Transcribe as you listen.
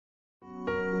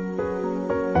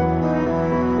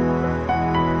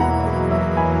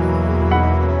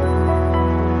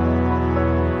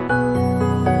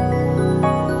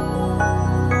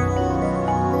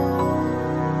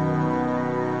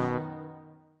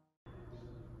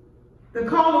The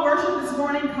call to worship this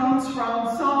morning comes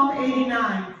from Psalm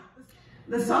 89.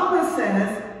 The psalmist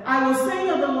says, "I will sing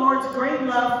of the Lord's great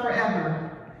love forever.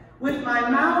 With my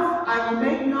mouth I will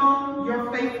make known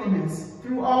your faithfulness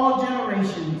through all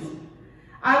generations.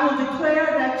 I will declare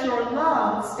that your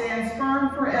love stands firm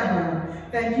forever,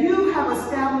 that you have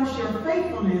established your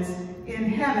faithfulness in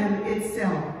heaven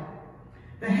itself.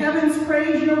 The heavens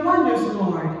praise your wonders,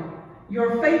 Lord,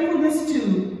 your faithfulness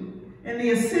too, in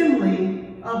the assembly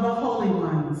of the holy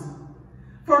ones.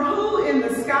 For who in the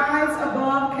skies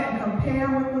above can compare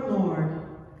with the Lord?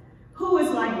 Who is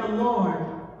like the Lord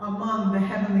among the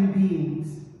heavenly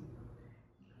beings?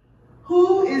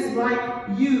 Who is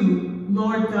like you,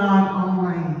 Lord God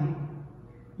Almighty?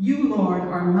 You, Lord,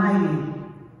 are mighty,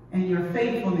 and your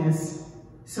faithfulness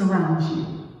surrounds you."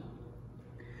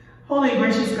 Holy and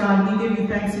gracious God, we give you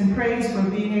thanks and praise for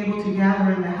being able to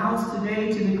gather in the house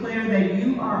today to declare that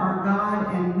you are our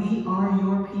God and we are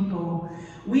your people.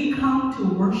 We come to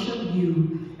worship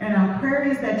you, and our prayer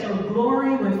is that your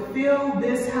glory would fill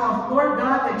this house. Lord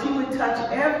God, that you would touch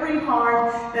every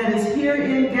heart that is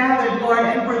herein gathered, Lord,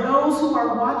 and for those who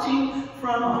are watching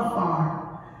from afar.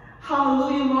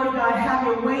 Hallelujah, Lord God, have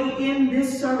your way in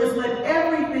this service. Let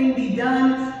everything be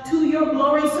done to your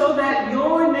glory so that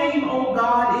your name, O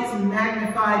God, is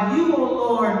magnified. You, O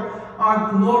Lord, are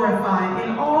glorified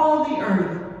in all the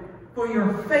earth for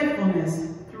your faithfulness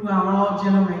throughout all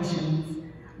generations.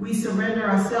 We surrender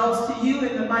ourselves to you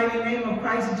in the mighty name of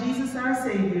Christ Jesus, our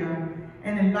Savior,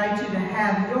 and invite you to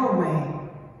have your way.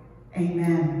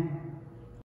 Amen.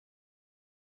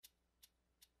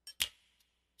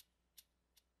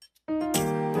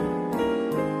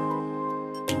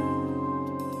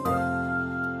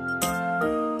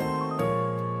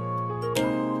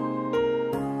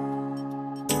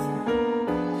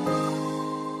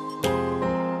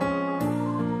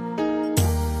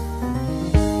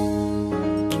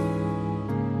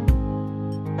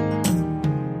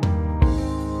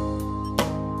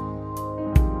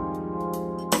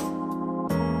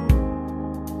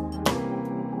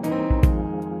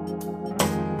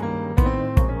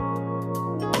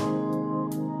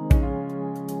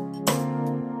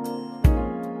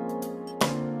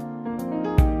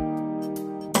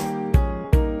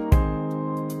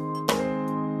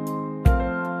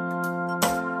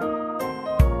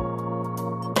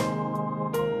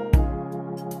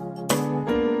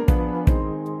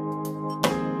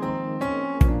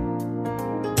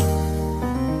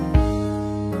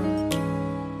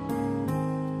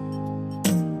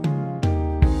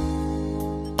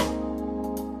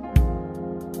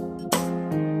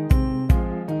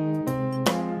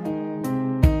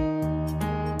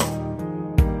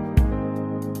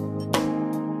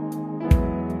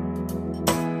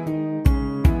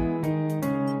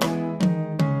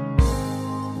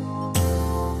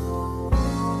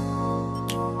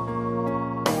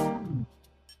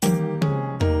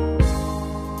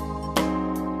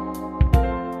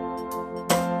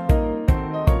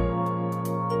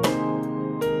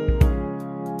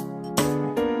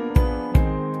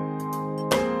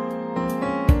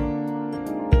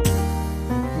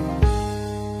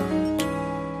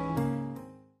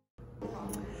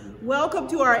 Welcome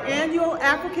to our annual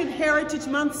African Heritage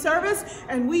Month service,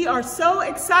 and we are so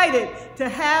excited to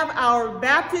have our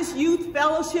Baptist Youth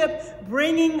Fellowship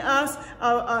bringing us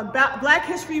a Black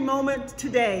History moment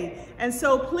today. And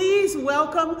so please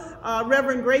welcome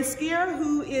Reverend Grace Skier,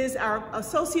 who is our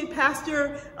Associate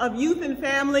Pastor of Youth and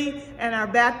Family and our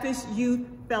Baptist Youth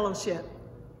Fellowship.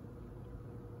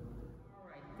 All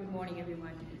right, good morning,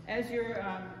 everyone. As your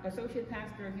Associate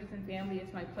Pastor of Youth and Family,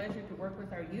 it's my pleasure to work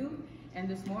with our youth. And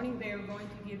this morning they are going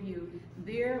to give you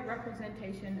their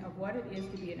representation of what it is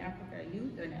to be an African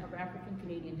youth and of African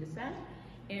Canadian descent,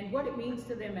 and what it means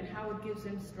to them and how it gives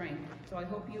them strength. So I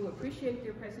hope you appreciate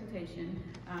their presentation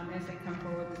as they come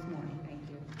forward this morning. Thank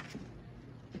you.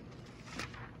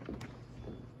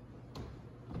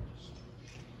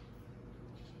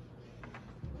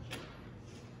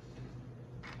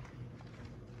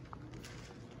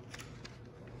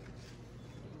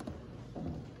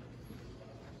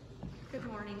 Good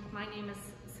morning. My name is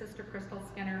Sister Crystal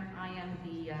Skinner. I am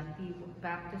the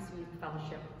Baptist Youth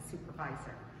Fellowship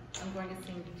Supervisor. I'm going to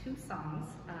sing two songs.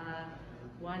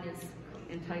 One is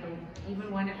entitled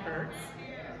Even When It Hurts.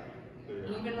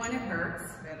 Even When It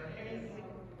Hurts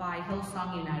by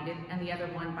Hillsong United, and the other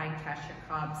one by Tasha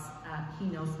Cobb's He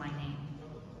Knows My Name.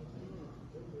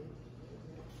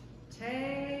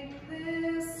 Take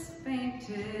this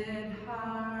fainted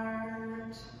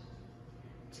heart,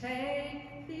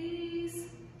 take these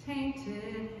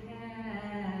tainted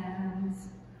hands,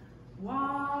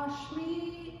 wash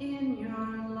me in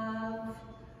your love,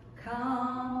 come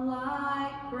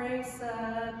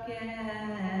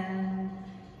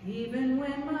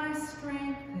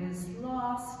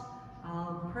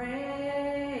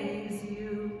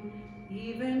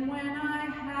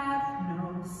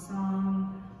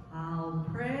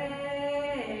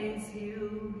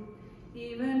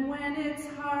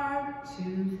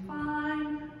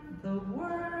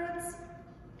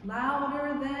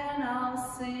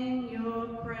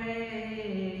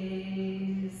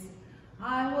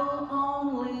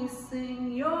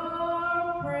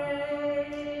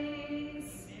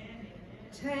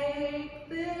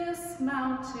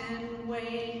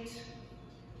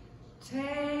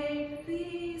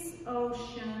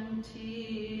and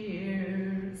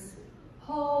tears.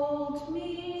 Hold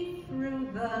me through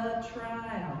the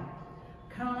trial.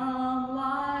 Come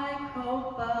like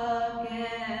hope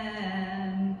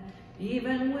again.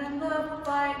 Even when the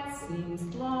fight seems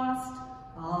lost,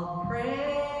 I'll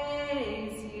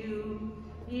praise you.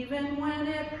 Even when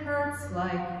it hurts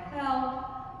like hell,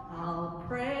 I'll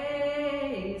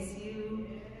praise you.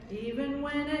 Even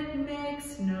when it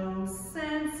makes no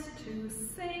sense to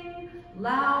sing,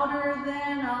 louder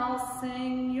than I'll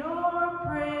sing your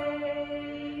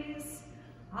praise.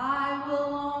 I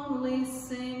will only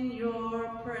sing your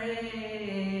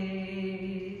praise.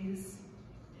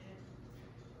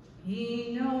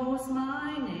 He knows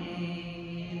my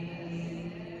name.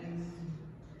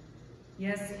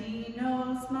 Yes, he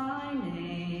knows my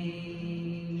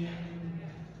name.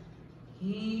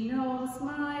 He knows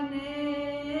my name.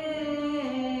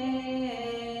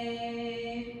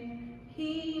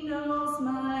 He knows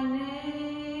my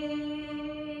name.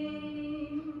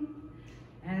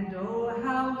 And oh,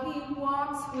 how he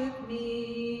walks with me.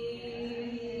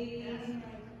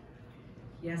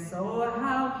 Yes, oh,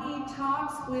 how he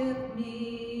talks with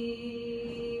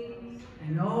me.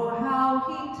 And oh, how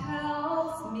he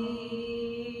tells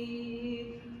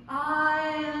me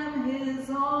I am his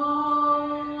own.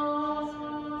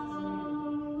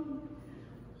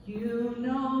 You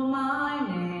know my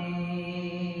name.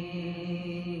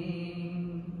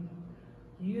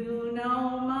 You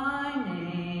know my name.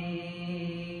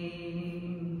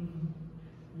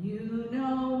 You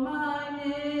know my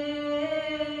name.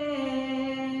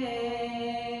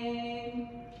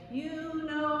 You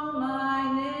know my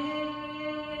name.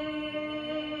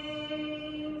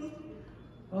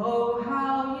 Oh,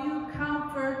 how you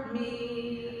comfort me.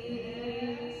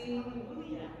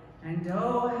 And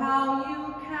oh, how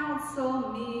you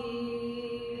counsel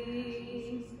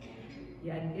me.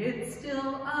 Yet it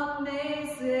still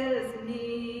amazes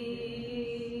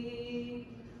me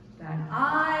that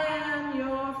I am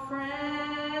your friend.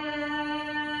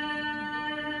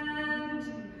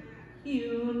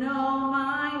 You know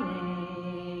my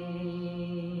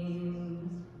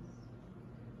name.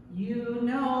 You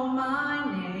know my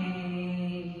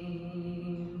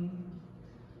name.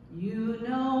 You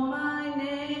know my name.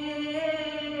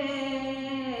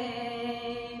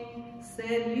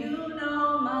 Said you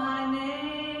know my name.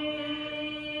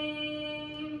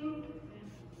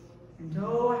 And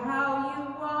oh, how you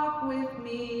walk with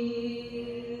me.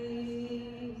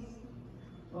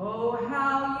 Oh,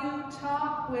 how you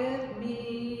talk with me.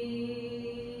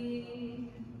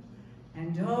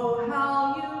 And oh,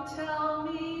 how you tell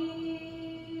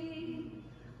me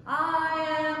I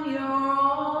am your own.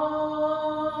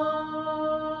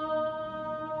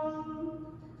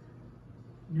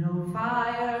 No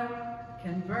fire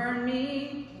can burn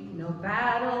me, no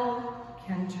battle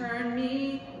can turn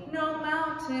me, no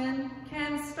mountain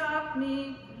can stop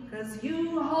me, 'cause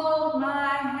you hold my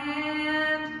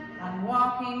hand. I'm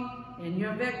walking in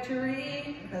your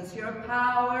victory, 'cause your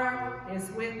power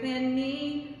is within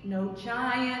me. No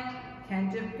giant can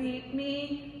defeat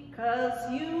me, 'cause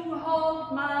you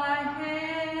hold my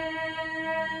hand.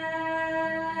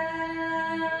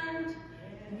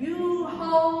 You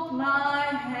hold my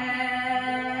hand.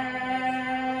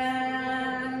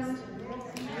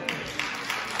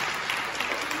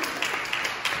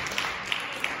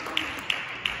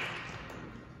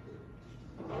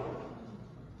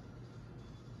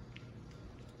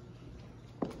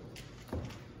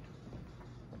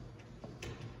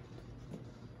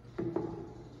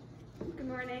 Good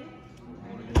morning.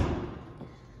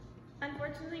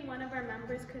 Unfortunately, one of our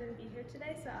members couldn't be here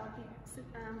today, so I'll be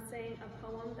saying a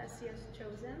poem that she has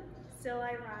chosen, Still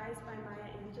I Rise by Maya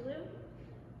Angelou.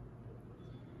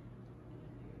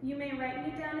 You may write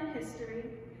me down in history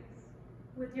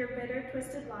with your bitter,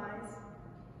 twisted lies.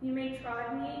 You may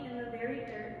trod me in the very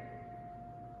dirt,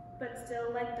 but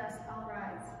still like dust I'll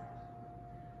rise.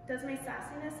 Does my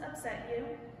sassiness upset you?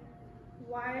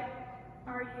 Why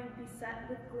are you beset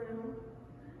with gloom?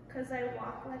 'Cause I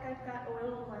walk like I've got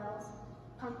oil wells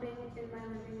pumping in my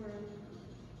living room.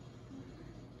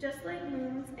 Just like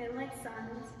moons and like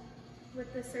suns,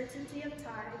 with the certainty of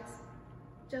tides,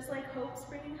 just like hope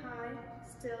springing high,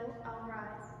 still I'll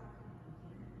rise.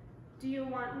 Do you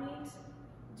want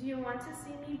to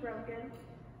see me broken,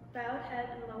 bowed head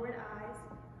and lowered eyes,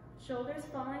 shoulders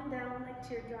falling down like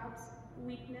teardrops,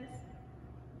 weakness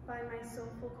by my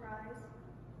soulful cries?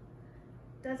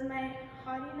 Does my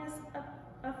haughtiness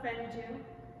offend you?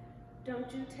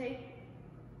 Don't you take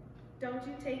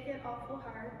it awful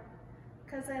hard,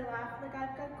 'cause I laugh like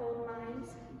I've got gold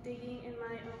mines digging in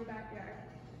my own backyard.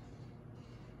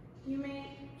 You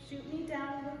may shoot me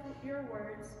down with your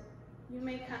words, You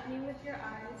may cut me with your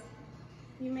eyes.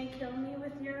 You may kill me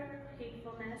with your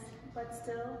hatefulness, but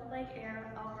still, like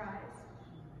air, I'll rise.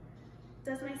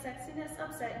 Does my sexiness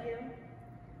upset you?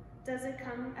 Does it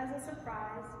come as a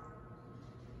surprise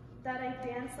that I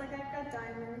dance like I've got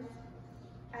diamonds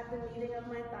at the meeting of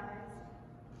my thighs?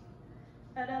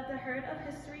 Out of the hurt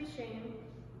of history's shame,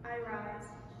 I rise.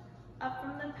 Up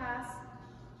from the past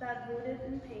that rooted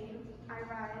in pain, I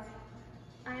rise.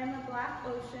 I am a black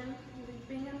ocean,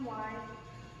 leaping and wide,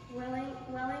 welling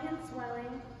and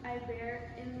swelling, I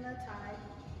bear in the tide.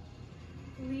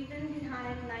 Leaving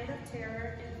behind night of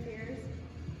terror and fears,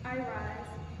 I rise.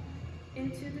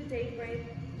 Into the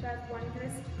daybreak that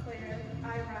wondrous clear,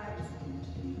 I rise.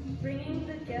 Bringing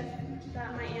the gift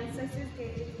that my ancestors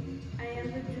gave, I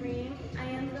am the dream, I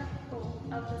am the hope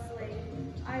of the slave.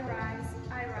 I rise,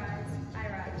 I rise, I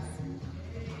rise.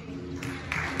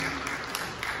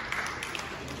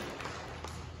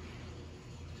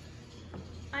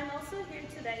 I'm also here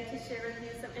today to share with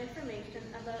you some information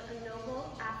about a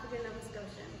noble African Nova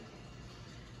Scotian.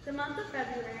 The month of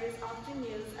February is often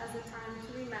used as a time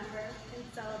to remember and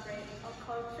celebrate our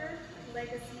culture,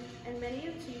 legacy, and many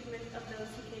achievements of those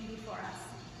who came before us.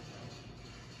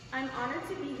 I'm honored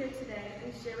to be here today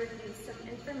and share with you some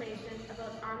information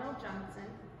about Arnold Johnson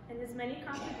and his many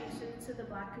contributions to the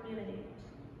Black community.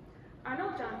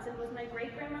 Arnold Johnson was my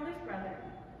great-grandmother's brother.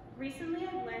 Recently,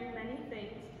 I've learned many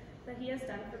things that he has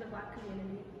done for the Black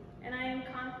community,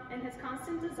 and his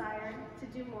constant desire to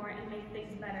do more and make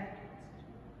things better.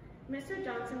 Mr.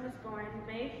 Johnson was born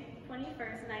May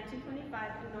 21st,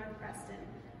 1925 in North Preston,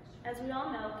 as we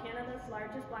all know, Canada's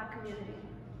largest Black community.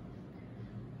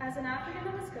 As an African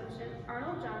Nova Scotian,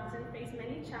 Arnold Johnson faced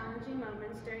many challenging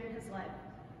moments during his life.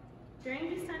 During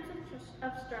these times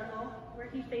of struggle, where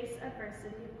he faced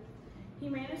adversity, he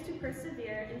managed to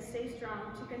persevere and stay strong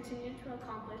to continue to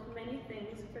accomplish many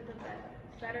things for the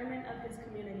betterment of his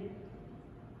community.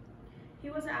 He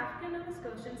was an African Nova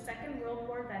Scotian Second World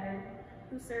War veteran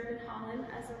who served in Holland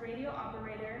as a radio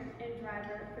operator and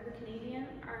driver for the Canadian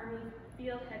Army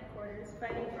Field Headquarters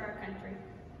fighting for our country.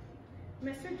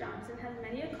 Mr. Johnson has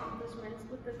many accomplishments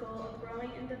with the goal of growing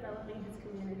and developing his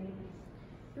community.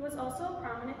 He was also a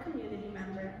prominent community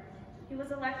member. He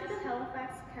was elected to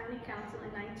Halifax County Council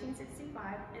in 1965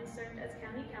 and served as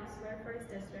county councillor for his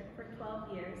district for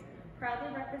 12 years,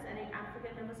 proudly representing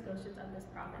African Nova Scotians of this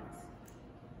province.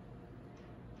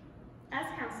 As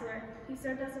councillor, he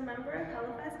served as a member of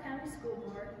Halifax County School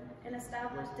Board and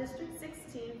established District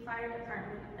 16 Fire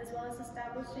Department, as well as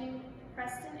establishing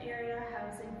Preston Area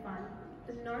Housing Fund,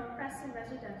 the North Preston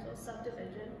Residential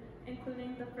Subdivision,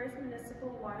 including the first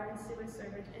municipal water and sewage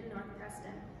service in North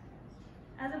Preston.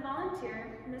 As a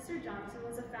volunteer, Mr. Johnson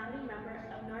was a founding member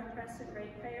of North Preston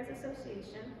Ratepayers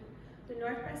Association, the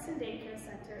North Preston Daycare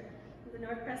Center, the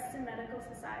North Preston Medical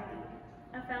Society,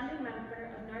 a founding member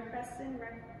of North Preston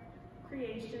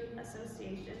Recreation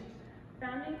Association,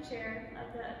 founding chair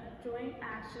of the Joint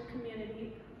Action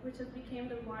Community, which has become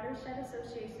the Watershed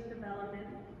Association Development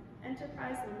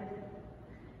Enterprise Limited,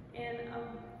 and a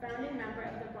founding member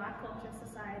of the Black Culture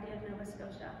Society of Nova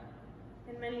Scotia,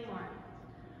 and many more.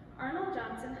 Arnold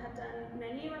Johnson had done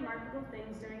many remarkable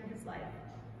things during his life.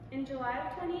 In July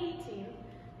of 2018,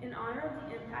 in honor of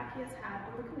the impact he has had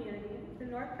on the community, the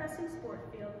North Preston Sport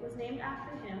Field was named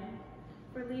after him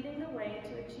for leading the way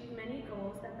to achieve many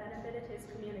goals that benefited his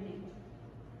community.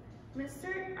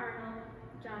 Mr. Arnold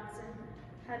Johnson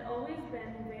had always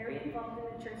been very involved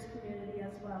in the church community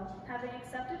as well, having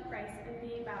accepted Christ and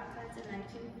being baptized in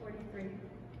 1943.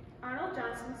 Arnold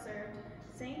Johnson served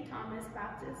St. Thomas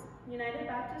Baptist, United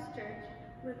Baptist Church,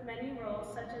 with many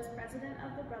roles such as President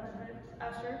of the Brotherhood,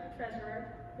 Usher,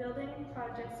 Treasurer, Building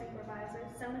Project Supervisor,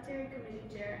 Cemetery Committee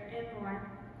Chair, and more.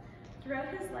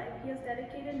 Throughout his life, he has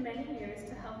dedicated many years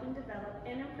to helping develop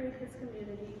and improve his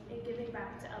community and giving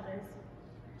back to others.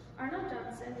 Arnold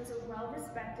Johnson is a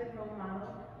well-respected role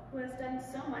model who has done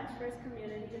so much for his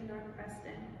community in North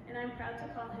Preston, and I'm proud to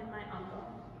call him my uncle.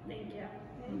 Thank you.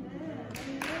 Amen.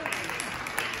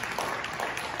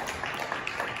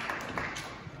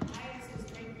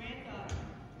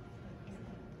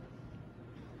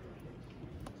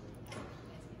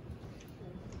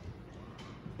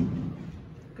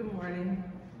 Good morning.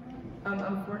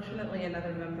 Unfortunately,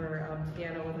 another member,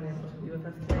 Tiana, wasn't able to be with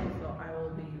us today, so I will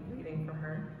be reading for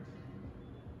her.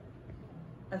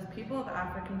 As people of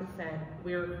African descent,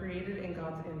 we were created in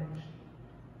God's image,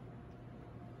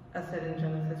 as said in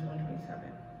Genesis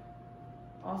 1:27.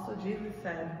 Also, Jesus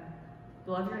said,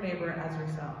 love your neighbor as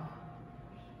yourself.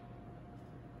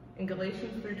 In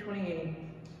Galatians 3:28,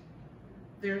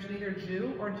 there is neither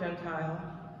Jew or Gentile,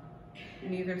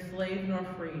 neither slave nor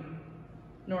free,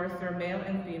 nor is there male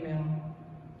and female,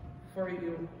 for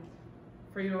you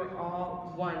are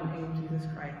all one in Jesus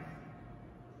Christ.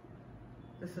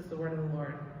 This is the word of the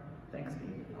Lord. Thanks be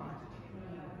to God.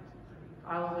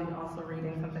 I will be also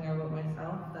reading something I wrote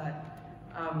myself that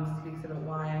speaks about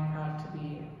why I'm proud to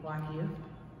be Black youth.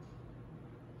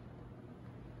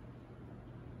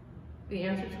 The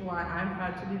answer to why I'm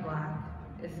proud to be Black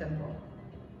is simple.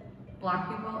 Black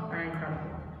people are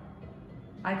incredible.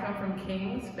 I come from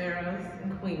kings, pharaohs,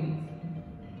 and queens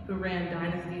who ran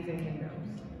dynasties and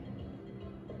kingdoms.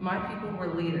 My people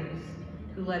were leaders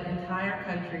who led entire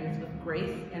countries with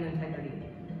grace and integrity,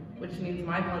 which means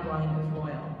my bloodline is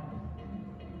royal.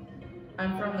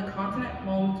 I'm from the continent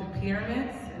home to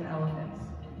pyramids and elephants.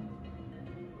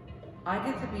 I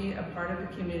get to be a part of a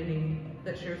community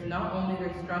that shares not only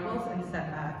their struggles and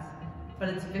setbacks, but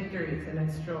its victories and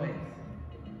its joys.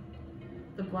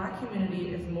 The Black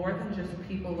community is more than just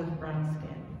people with brown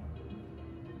skin.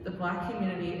 The Black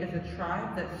community is a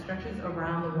tribe that stretches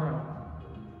around the world,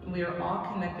 and we are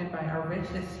all connected by our rich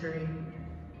history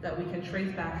that we can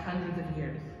trace back hundreds of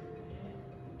years.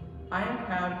 I am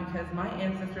proud because my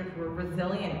ancestors were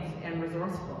resilient and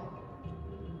resourceful.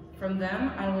 From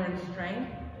them, I learned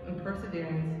strength and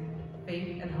perseverance,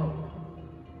 faith and hope.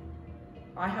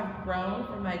 I have grown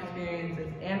from my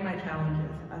experiences and my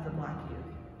challenges as a Black youth.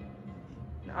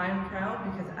 And I am proud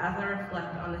because as I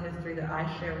reflect on the history that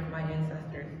I share with my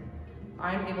ancestors,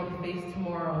 I am able to face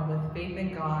tomorrow with faith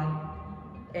in God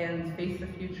and face the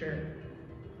future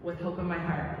with hope in my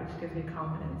heart, which gives me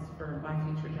confidence for my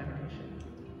future generation.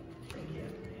 Thank you.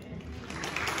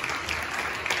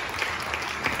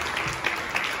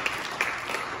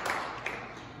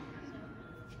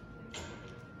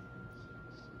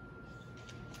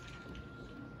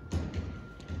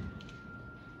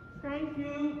 Thank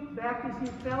you, Baptist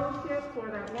Youth Fellowship, for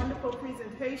that wonderful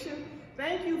presentation.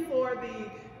 Thank you for the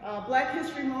Black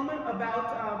History moment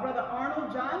about Brother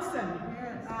Arnold Johnson.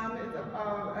 It's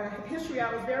a history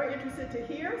I was very interested to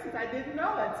hear since I didn't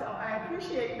know it, so I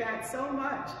appreciate that so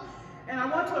much. And I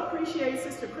want to appreciate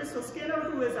Sister Crystal Skinner,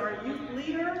 who is our youth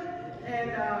leader,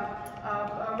 and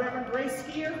Reverend Grace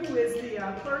Skier, who is the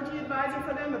clergy advisor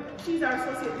for them. She's our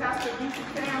associate pastor of youth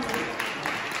and family.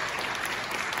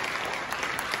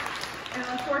 And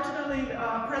unfortunately,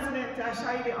 President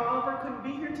Shaidi Oliver couldn't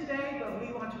be here today, but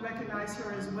we want to recognize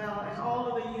her as well, and all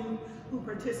of the youth who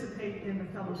participate in the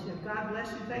fellowship. God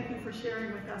bless you. Thank you for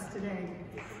sharing with us today.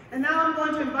 And now I'm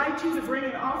going to invite you to bring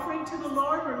an offering to the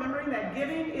Lord, remembering that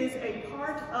giving is a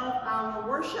part of our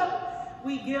worship.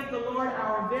 We give the Lord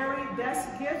our very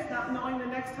best gift, not knowing the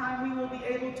next time we will be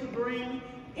able to bring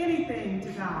anything to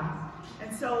God.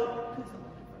 And so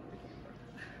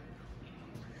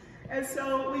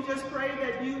we just pray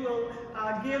that you will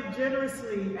give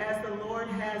generously as the Lord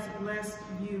has blessed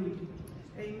you.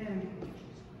 Amen.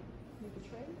 Need the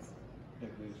trays?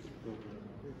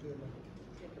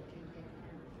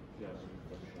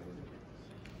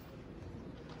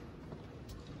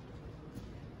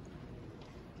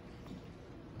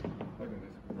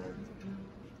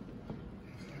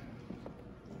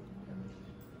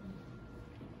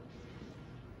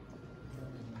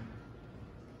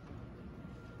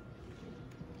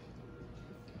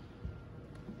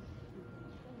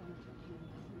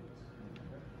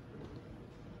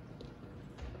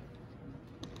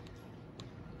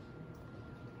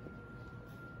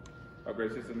 Our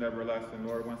gracious and everlasting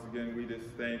Lord, once again, we just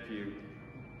thank you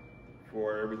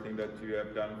for everything that you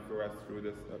have done for us through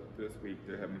this week,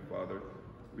 dear Heavenly Father.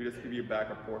 We just give you back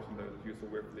a portion that you so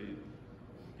willfully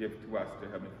give to us, dear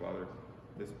Heavenly Father.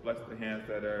 Just bless the hands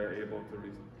that are able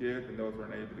to give and those who are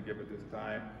unable to give at this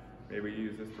time. May we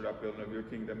use this for the upbuilding of your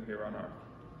kingdom here on earth.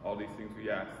 All these things we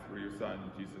ask through your Son,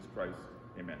 Jesus Christ.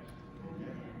 Amen.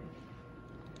 Amen.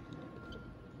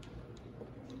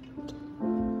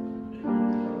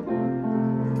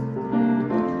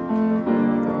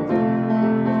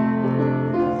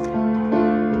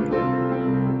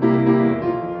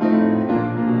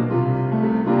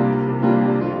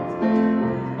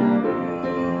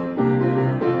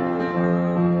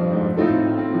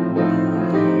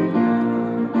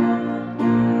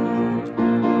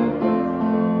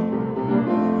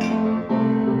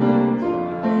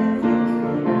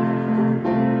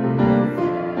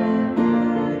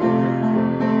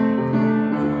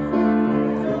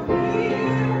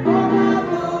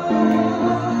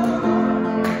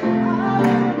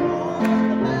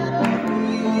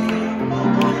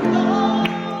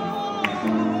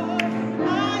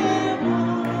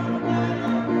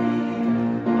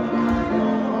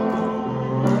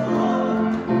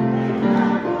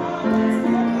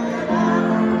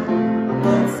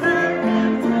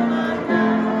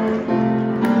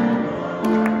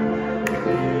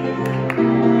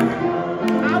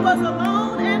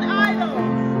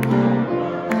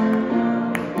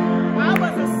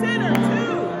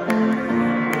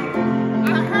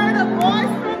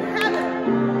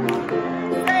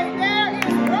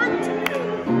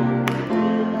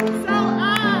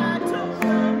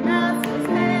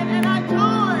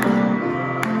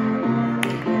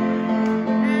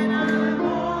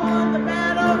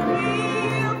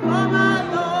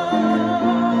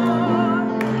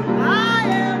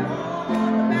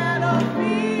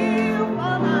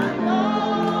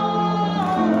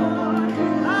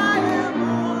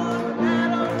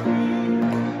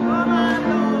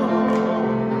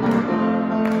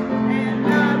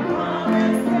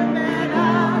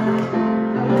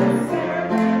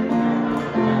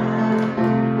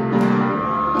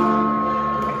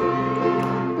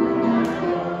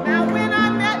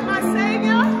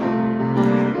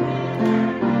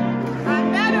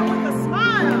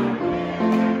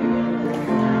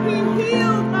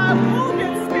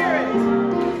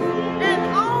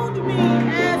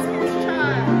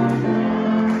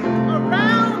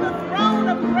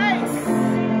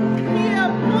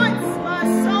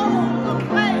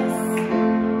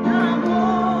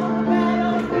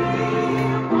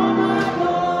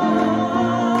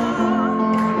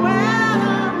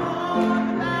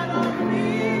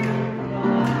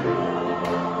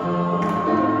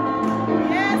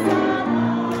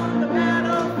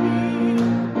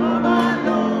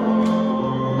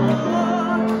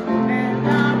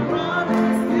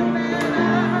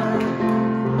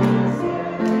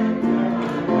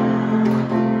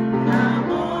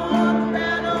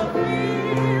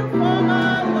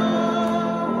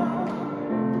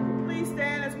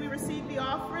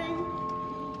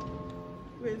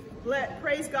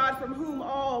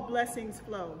 blessings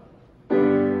flow.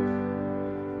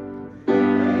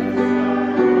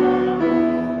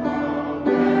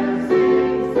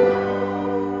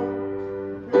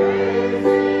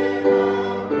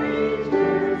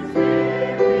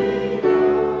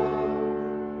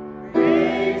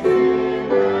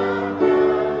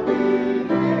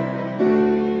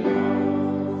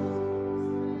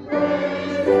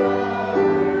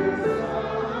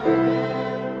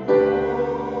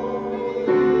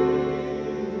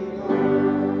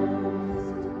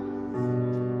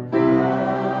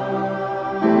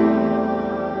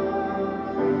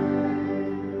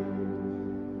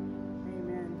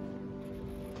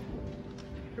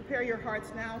 Prepare your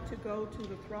hearts now to go to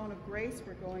the throne of grace.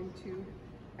 We're going to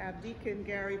have Deacon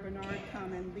Gary Bernard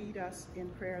come and lead us in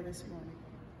prayer this morning.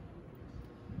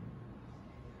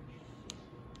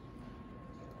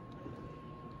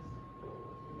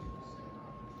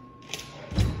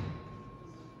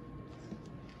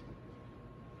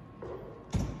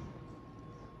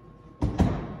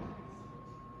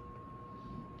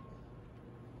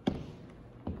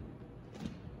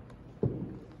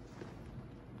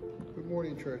 Good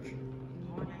morning, church.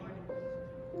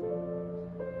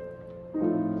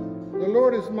 The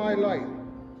Lord is my light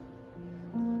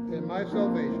and my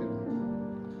salvation.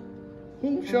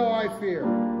 Whom shall I fear?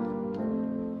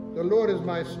 The Lord is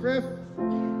my strength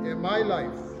and my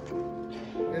life.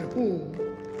 And whom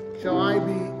shall I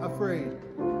be afraid?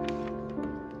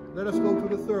 Let us go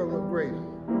to the throne of grace.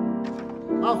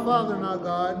 Our Father and our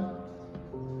God,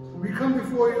 we come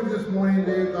before you this morning,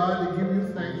 dear God, to give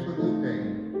you thanks for this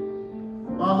day.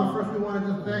 Father, first we want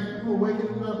to just thank you for waking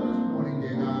us up this morning,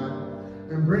 dear God,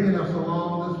 and bringing us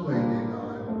along this way, dear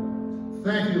God.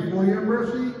 Thank you for your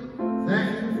mercy.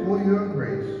 Thank you for your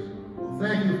grace.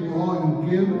 Thank you for all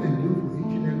you give and do for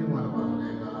each and every one of us,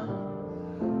 dear God.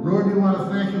 Lord, we want to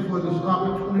thank you for this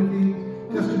opportunity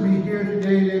just to be here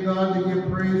today, dear God, to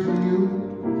give praise to you.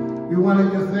 We want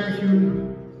to just thank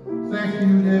you,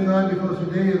 dear God, because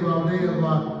today is our day of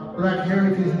our Black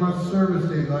Heritage Month service,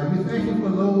 dear God. We thank you for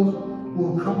those who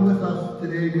will come with us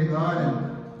today, dear God,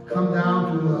 and come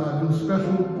down to do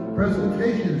special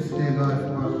presentations, dear God,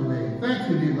 for us today. Thank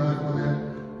you, dear God, for that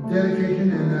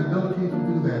dedication and the ability to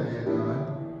do that, dear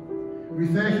God. We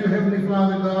thank you, Heavenly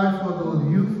Father, God, for those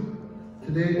youth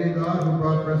today, dear God, who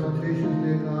brought presentations,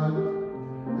 dear God.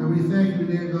 And we thank you,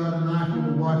 dear God, and ask you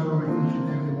to watch over each and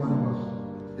every one of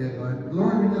us, dear God.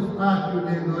 Lord, we just ask you,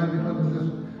 dear God, because of this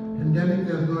pandemic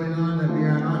that's going on, that we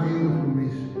are not able to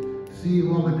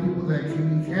receive all the people that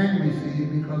we can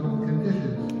receive because of the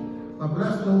conditions. But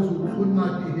bless those who could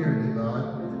not be here, dear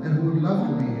God, and who would love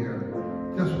to be here.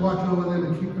 Just watch over them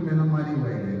and keep them in a mighty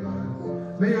way, dear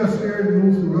God. May your spirit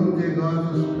move throughout, dear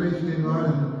God, this place, dear God,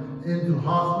 and into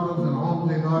hospitals and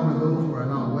homes, dear God, with those who are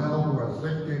not well, who are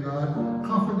sick, dear God.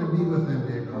 Comfort and be with them,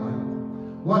 dear God.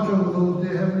 Watch over those,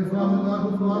 dear Heavenly Father, God,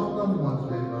 who've lost loved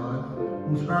ones, dear God,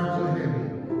 whose hearts are heavy.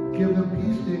 Give them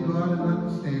peace, dear God, and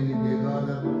understanding, dear God,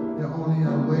 that they're only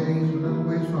little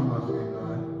ways from us, dear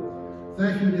God.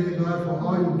 Thank you, dear God, for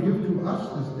all you give to us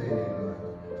this day, dear God.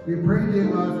 We pray, dear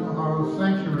God, for our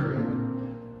sanctuary.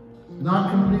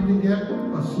 Not completed yet,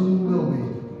 but soon will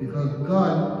be. Because,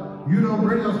 God, you don't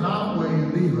bring us halfway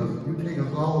and leave us. You take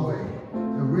us all the way.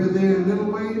 If we're there in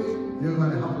little ways, you're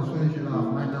going to help us finish it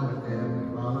off. I know it, dear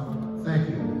Heavenly Father. Thank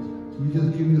you. We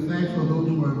just give you thanks for those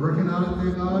who are working on it,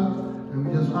 dear God. And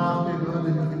we just ask, dear God,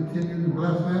 that you continue to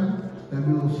bless them, that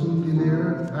we will soon be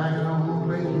there, back in our home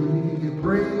place, where we can give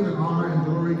praise and honor and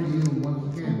glory to you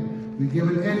once again. We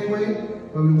give it anyway,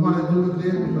 but we want to do it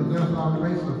there because that's our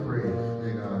place of praise,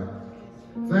 dear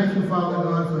God. Thank you, Father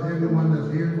God, for everyone that's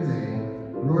here today.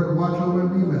 Lord, watch over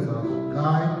and be with us,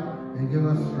 guide and give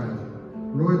us strength.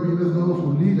 Lord, be with those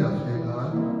who lead us, dear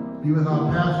God. Be with our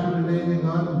pastor today, dear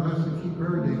God, and bless and keep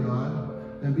her, dear God.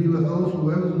 And be with those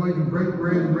whoever's going to break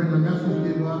bread and bring the message,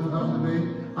 dear God, to us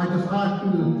today. I just ask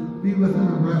you to be with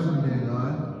them and bless them, dear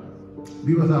God.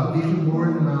 Be with our deacon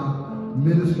board and our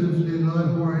ministers, dear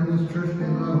God, who are in this church,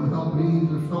 dear God, who help lead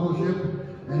the fellowship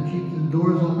and keep the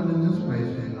doors open in this place,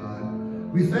 dear God.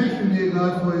 We thank you, dear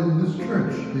God, for in this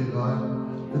church, dear God,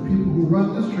 the people who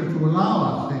run this church, who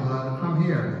allow us, dear God, to come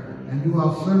here and do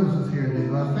our services here, dear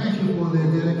God. Thank you for their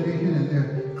dedication and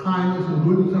their kindness and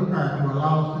goodness of heart to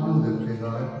allow us to do this, dear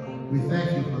God. We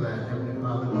thank you for that, Heavenly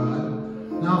Father God.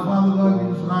 Now, Father God,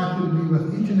 we just ask you to be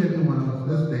with each and every one of us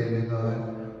this day, dear God,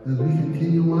 as we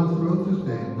continue on throughout this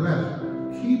day. Bless,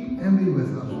 keep, and be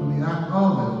with us. We ask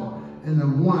all this in the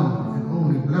one and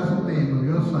only blessed name of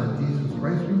your Son, Jesus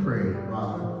Christ, we pray,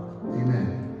 Father.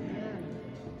 Amen.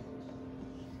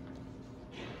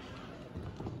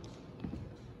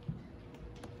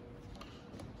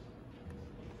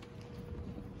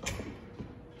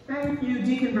 you,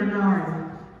 Deacon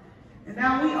Bernard. And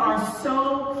now we are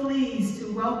so pleased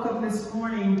to welcome this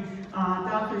morning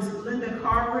Drs. Linda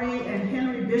Carvery and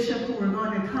Henry Bishop, who are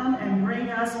going to come and bring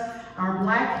us our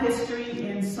Black history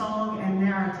in song and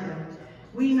narrative.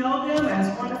 We know them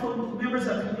as wonderful members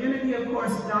of the community. Of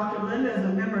course, Dr. Linda is a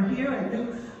member here at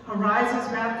New Horizons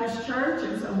Baptist Church,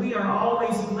 and so we are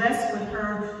always blessed with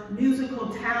her musical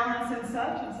talents and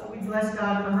such, and so we bless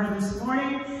God for her this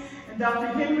morning. And Dr.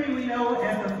 Henry, we know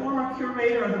as the former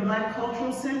curator of the Black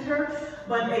Cultural Center,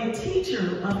 but a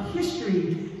teacher of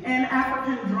history and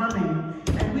African drumming.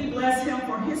 And we bless him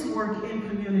for his work in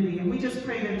community. And we just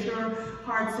pray that your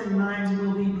hearts and minds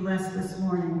will be blessed this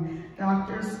morning.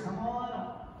 Doctors, come on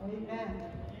up. Amen.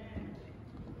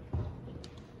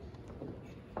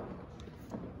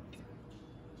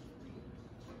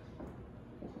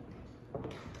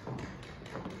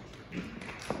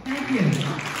 Thank you.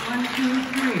 1, 2,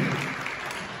 3.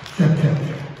 Check, check,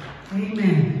 check.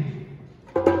 Amen.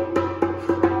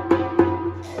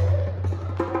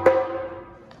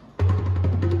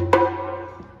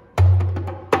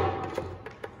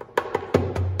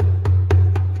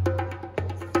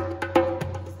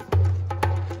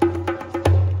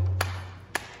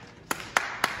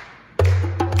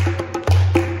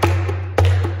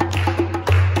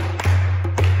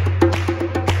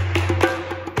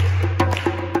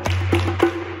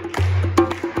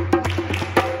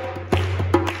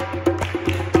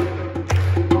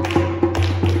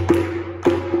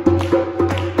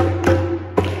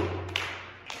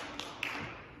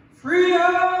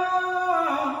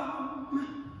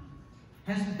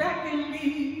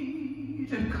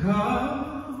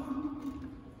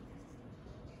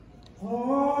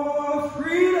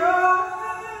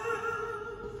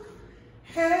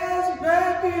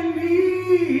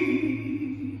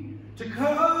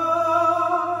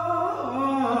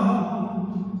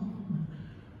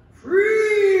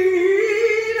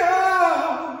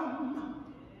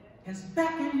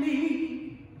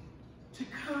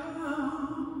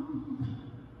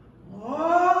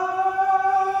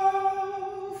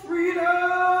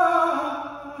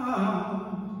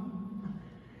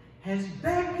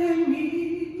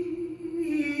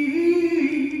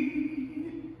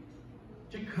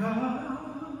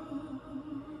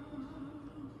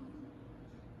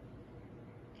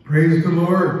 Praise the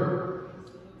Lord.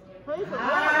 Praise the Lord.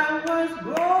 I was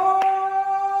born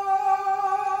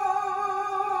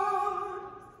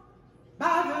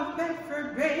by the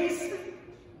Bedford Basin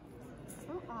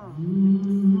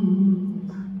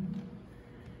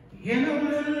in a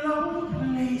little old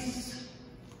place,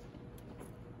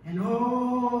 and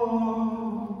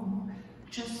oh,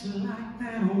 just like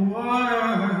that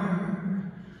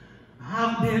water,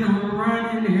 I've been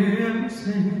running ever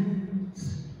since.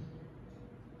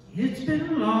 It's been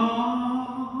a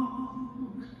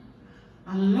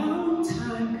long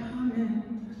time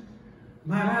coming,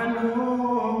 but I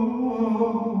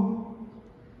know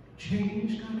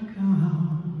change gonna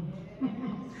come.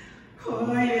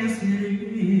 Oh, yes it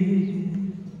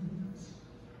is.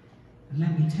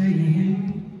 Let me tell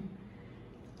you,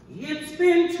 it's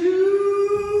been too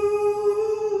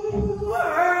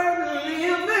hard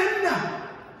living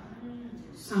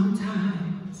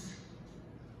sometimes,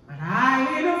 but I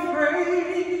ain't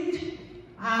afraid.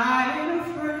 I ain't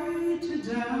afraid to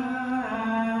die,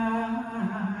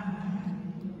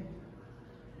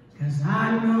 'cause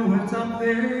I know what's up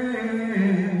there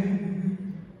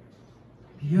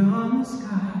beyond the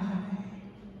sky.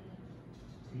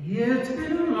 It's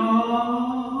been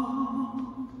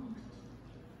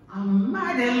a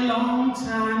mighty long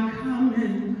time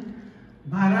coming,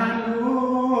 but I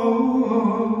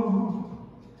know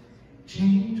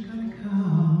change gonna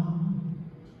come.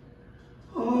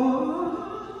 Oh,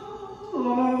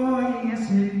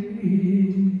 yes it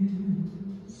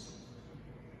is.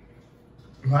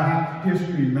 Black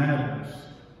history matters.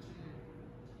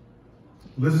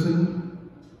 Listen,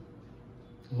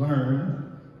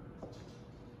 learn,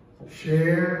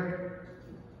 share,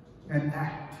 and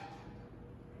act.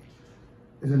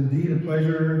 It's indeed a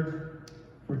pleasure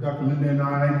for Dr. Linda and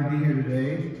I to be here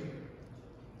today.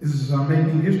 This is our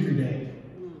Making History Day.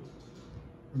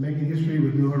 We're making history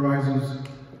with New Horizons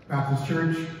Baptist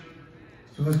Church.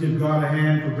 So let's give God a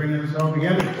hand for bringing us all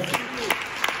together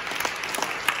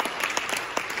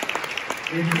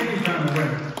in any kind of way.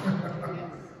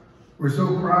 We're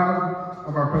so proud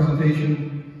of our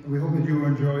presentation, and we hope that you will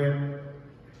enjoy it.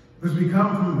 Because we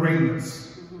come from greatness.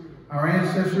 Our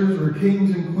ancestors were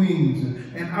kings and queens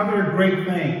and other great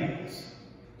things.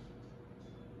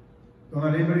 Don't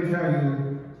let anybody tell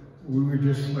you we were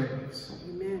just slaves.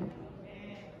 Amen.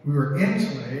 We were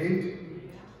enslaved,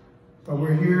 but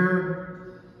we're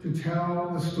here to tell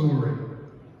the story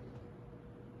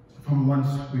from whence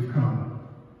we've come.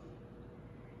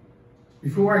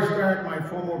 Before I start my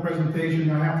formal presentation,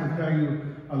 I have to tell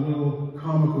you a little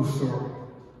comical story.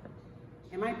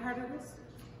 Am I part of this?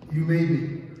 You may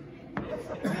be.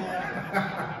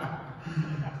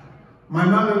 My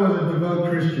mother was a devout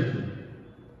Christian,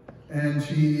 and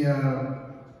she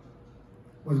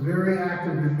was very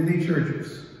active in many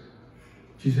churches.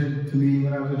 She said to me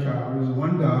when I was a child, there's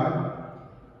one God,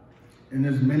 and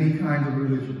there's many kinds of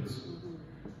religions.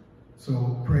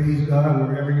 So praise God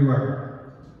wherever you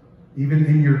are, even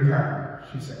in your car,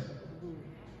 she said.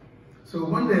 So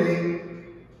one day,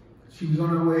 she was on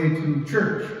her way to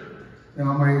church.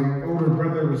 Now, my older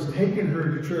brother was taking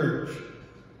her to church,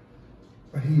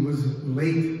 but he was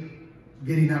late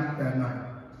getting up that night.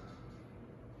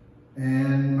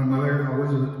 And my mother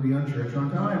always looked to be on church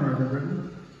on time, Reverend Britton.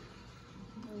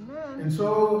 And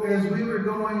so, as we were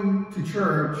going to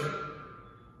church,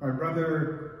 my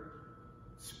brother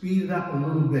speeded up a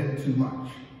little bit too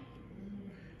much.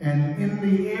 And in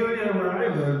the area where I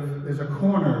live, there's a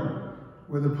corner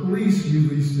where the police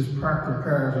usually just park their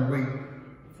cars and wait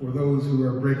for those who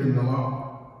are breaking the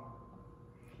law.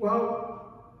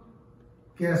 Well,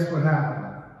 guess what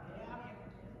happened?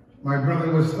 My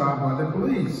brother was stopped by the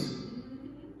police.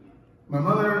 My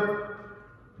mother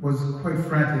was quite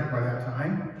frantic by that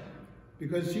time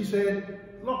because she said,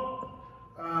 look,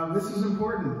 this is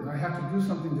important. I have to do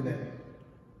something today.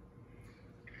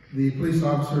 The police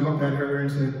officer looked at her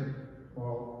and said,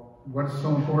 well, what's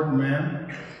so important, ma'am?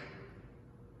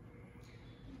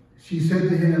 She said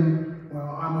to him,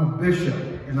 well, I'm a bishop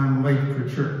and I'm late for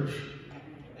church.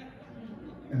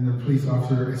 And the police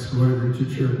officer escorted her to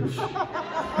church.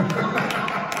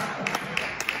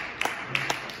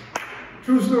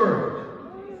 True story.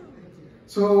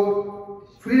 So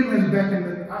freedom has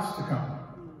beckoned us to come.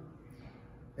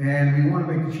 And we want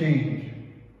to make a change.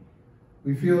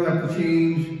 We feel that the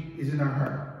change is in our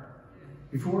heart.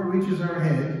 Before it reaches our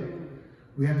head,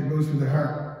 we have to go through the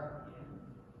heart.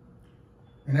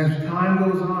 And as time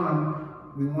goes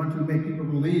on, we want to make people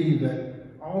believe that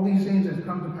all these things that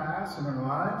come to pass in our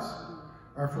lives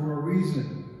are for a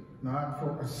reason, not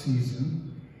for a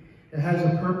season. It has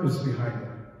a purpose behind it.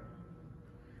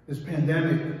 This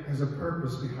pandemic has a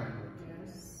purpose behind it.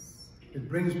 Yes. It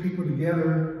brings people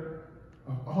together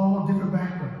of all different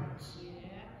backgrounds.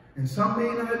 And some may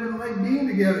not even like being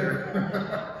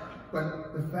together.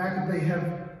 But the fact that they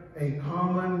have a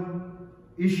common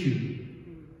issue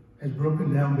has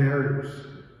broken down barriers.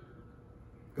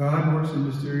 God works in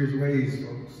mysterious ways,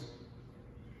 folks.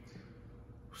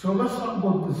 So let's talk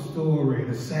about the story,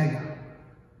 the saga,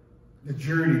 the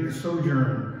journey, the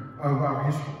sojourn of our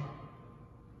history.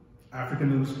 African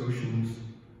Nova Scotians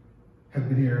have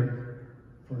been here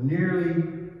for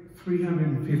nearly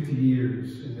 350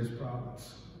 years in this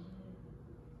province.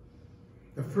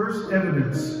 The first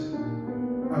evidence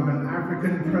of an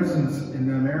African presence in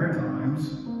the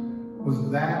Maritimes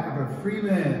was that of a free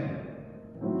man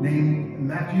named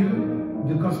Matthew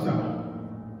de Costa.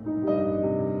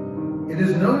 It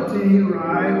is noted that he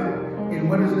arrived in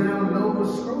what is now Nova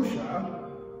Scotia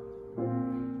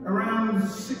around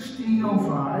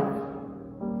 1605.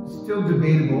 Still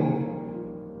debatable,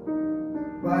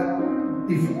 but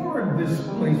before this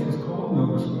place was called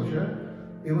Nova Scotia,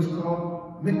 it was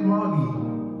called Mi'kma'ki,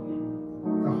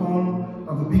 the home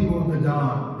of the people of the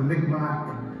Don, the Mi'kmaq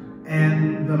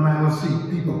and the Maliseet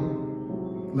people.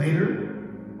 Later,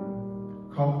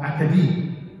 called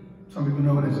Acadie. Some people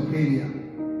know it as Acadia.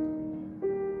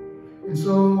 And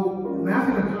so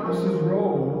Matthew de Costa's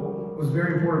role was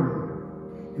very important.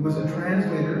 He was a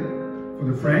translator for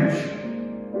the French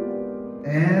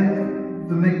and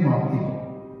the Mi'kmaq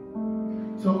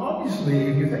people. So obviously,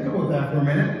 if you think about that for a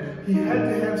minute, he had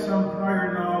to have some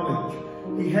prior knowledge.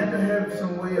 He had to have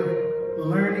some way of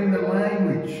learning the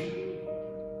language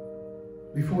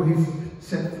before he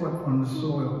set foot on the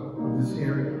soil of this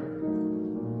area.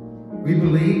 We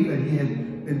believe that he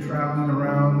had been traveling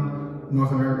around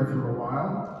North America for a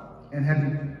while and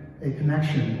had a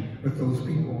connection with those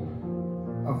people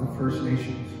of the First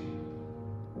Nations.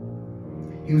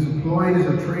 He was employed as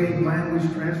a trade language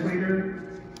translator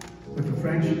with the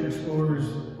French explorers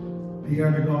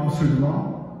Pierre de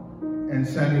Gaulle-Soudelon and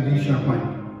Samuel de Champlain.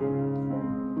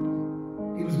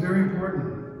 He was very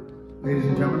important, ladies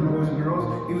and gentlemen, boys and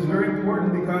girls. He was very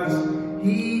important because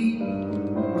he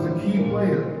was a key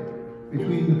player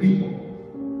between the people.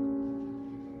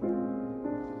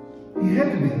 He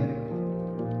had to be,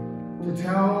 to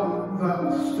tell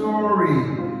the story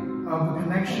of the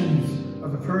connections of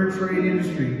the fur trade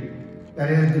industry that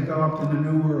has developed in the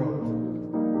New World,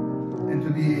 and to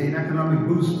be an economic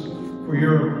boost for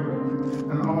Europe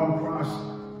and all across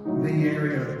the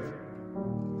area.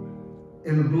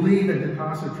 It was believed that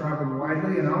DeCosta traveled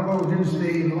widely, and although he didn't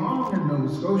stay long in Nova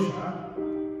Scotia,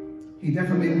 he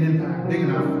definitely made an impact big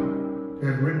enough to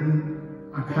have written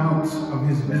accounts of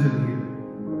his visit here.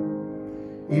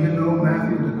 Even though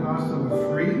Matthew DeCosta was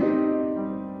free,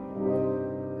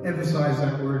 emphasize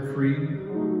that word free,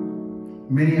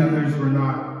 many others were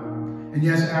not. And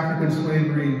yes, African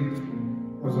slavery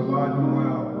was alive and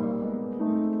well.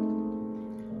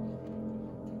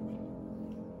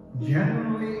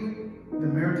 Generally, the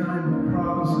maritime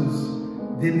provinces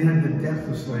didn't have the depth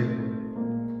of slavery.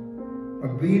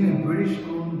 But being a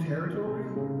British-owned territory,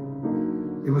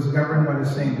 it was governed by the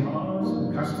same laws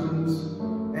and customs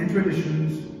and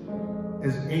traditions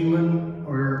as England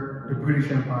or the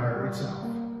British Empire itself.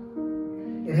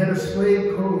 It had a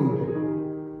slave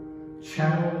code,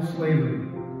 chattel slavery.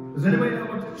 Does anybody know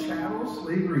what chattel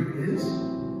slavery is?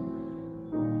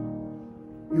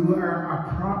 You are a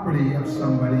property of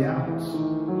somebody else.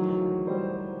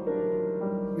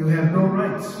 You have no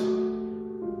rights.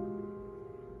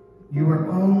 You are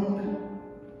owned,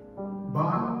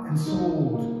 bought, and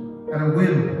sold at a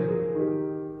whim.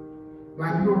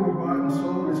 Black people were bought and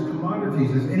sold as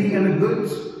commodities, as any other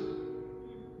goods,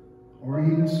 or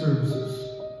even services.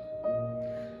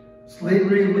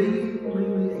 Slavery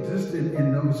legally existed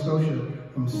in Nova Scotia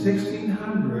from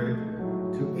 1600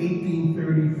 to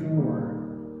 1834.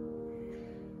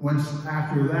 Once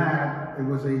after that, there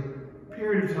was a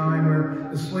period of time where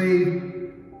the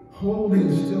slave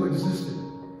holdings still existed.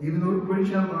 Even though the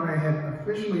British Empire had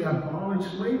officially abolished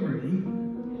slavery,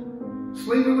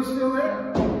 slavery was still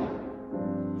there.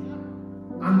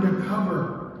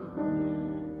 Undercover,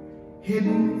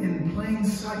 hidden in plain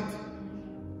sight.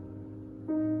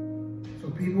 So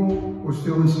people were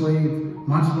still enslaved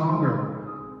much longer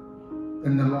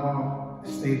than the law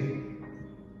stated.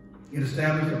 It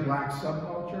established a black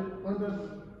subculture,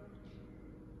 Linda,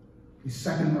 a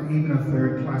second or even a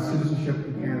third class citizenship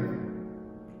in Canada.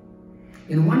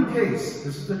 In one case,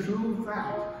 this is the true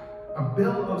fact, a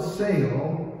bill of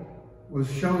sale was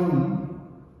shown.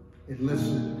 It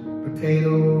listed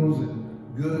potatoes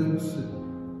and goods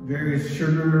and various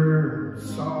sugar, and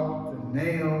salt and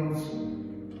nails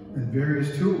and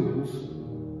various tools,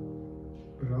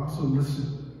 but it also listed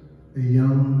a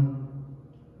young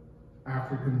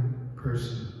African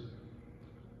person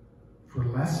for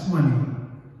less money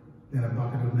than a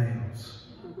bucket of nails.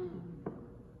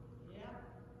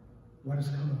 What has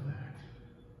come of that?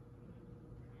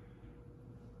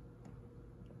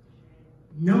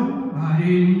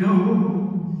 Nobody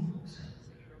knows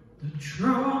the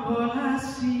trouble I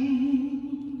see.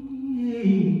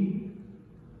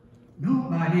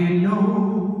 Nobody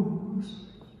knows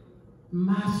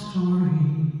my story.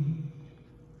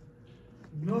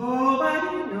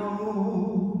 Nobody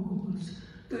knows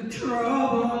the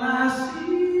trouble I see.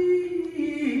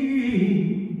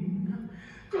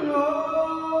 Glory,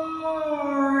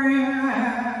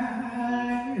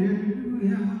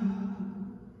 hallelujah.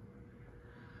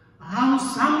 I'm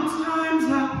sometimes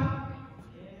up,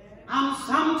 I'm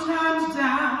sometimes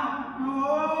down.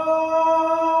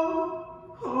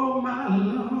 Oh my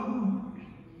Lord.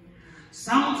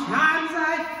 Sometimes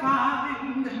I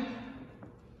find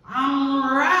I'm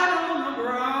right on the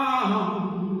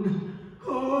ground.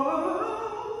 Oh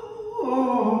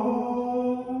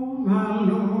my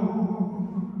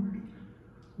Lord.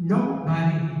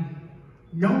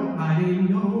 Nobody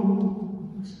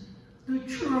knows the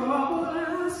trouble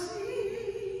I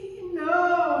see.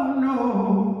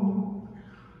 No,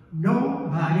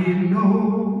 nobody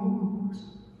knows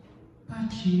but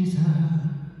Jesus.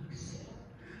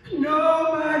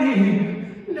 Nobody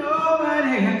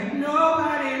knows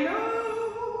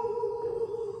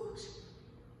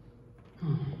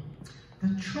the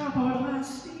trouble I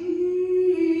see.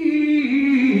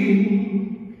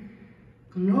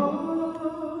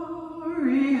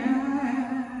 Glory, hallelujah.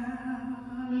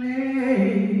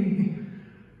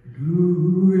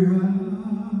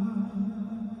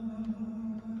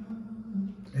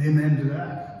 Amen to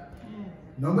that.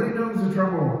 Nobody knows the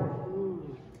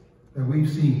trouble that we've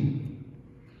seen.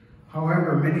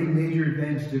 However, many major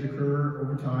events did occur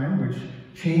over time which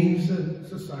changed the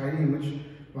society in which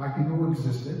black people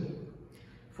existed.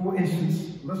 For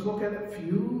instance, let's look at a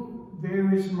few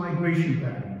various migration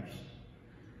patterns.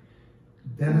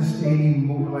 Devastating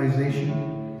mobilization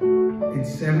in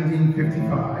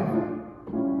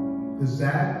 1755. Does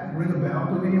that ring a bell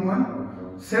to anyone?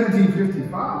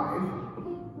 1755,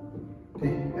 the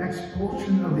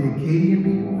expulsion of the Acadian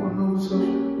people from Nova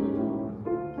Scotia.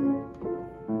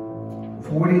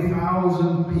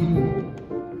 40,000 people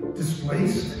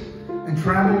displaced and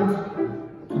traveled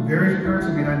to various parts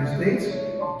of the United States,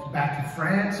 back to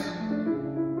France,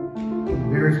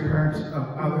 and various parts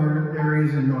of other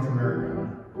areas in North America.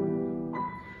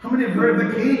 How many have heard of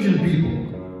the Cajun people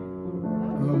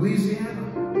in Louisiana?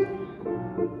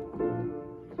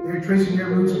 They're tracing their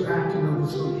roots back to Nova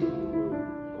Scotia.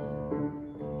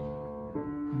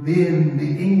 Then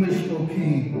the English folk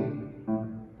came.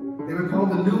 They were called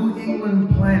the New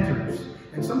England Planters.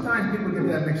 And sometimes people get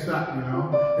that mixed up, you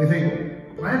know. They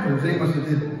think planters, they must have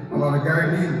did a lot of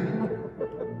gardening.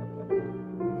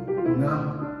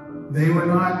 No, they were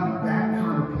not that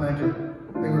kind of planter.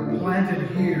 They were planted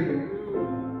here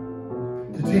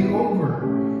to take over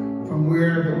from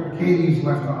where the Acadians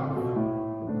left off.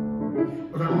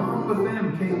 But along with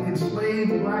them came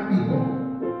enslaved black people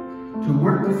to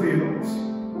work the fields,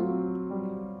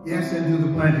 yes, and do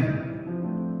the planting.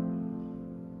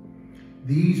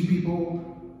 These people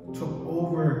took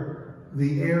over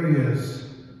the areas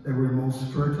that were most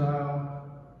fertile,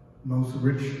 most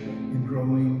rich in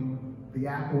growing, the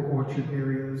apple orchard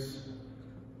areas,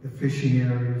 the fishing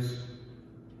areas.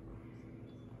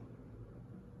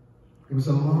 It was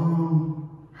a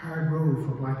long, hard road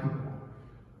for black people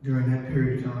during that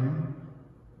period of time.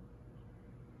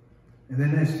 And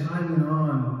then as time went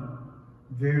on,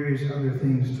 various other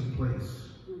things took place.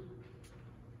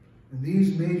 And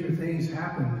these major things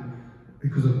happened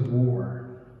because of war.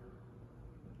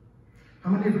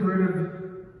 How many have heard of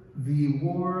the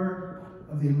War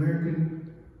of the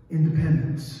American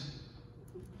Independence?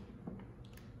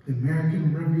 The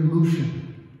American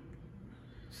Revolution,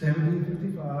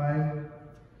 1755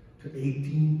 to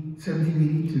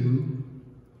 1782.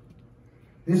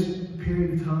 This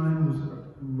period of time was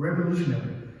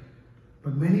revolutionary,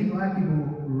 but many black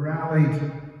people rallied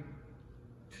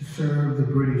to serve the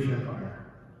British Empire.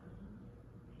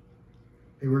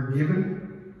 They were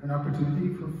given an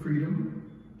opportunity for freedom.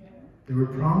 They were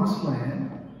promised land.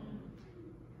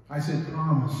 I said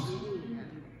promised.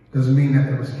 Doesn't mean that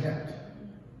it was kept.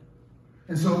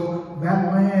 And so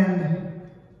that land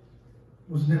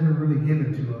was never really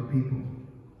given to our people.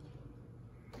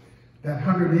 That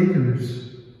 100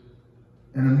 acres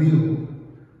and a mule.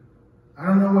 I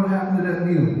don't know what happened to that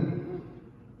mule.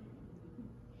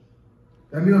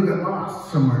 That mule got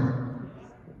lost somewhere.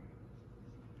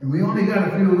 And we only got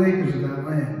a few acres of that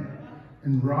land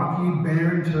in rocky,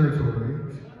 barren territory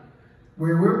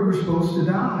where we were supposed to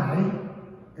die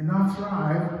and not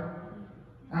thrive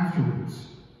afterwards.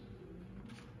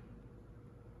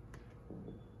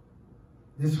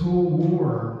 This whole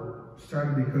war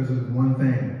started because of one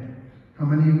thing. How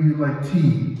many of you like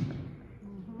tea?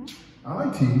 I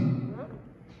like tea.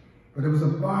 But it was a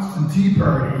Boston Tea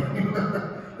Party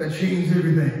that changed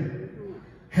everything.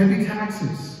 Heavy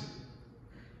taxes.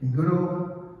 In good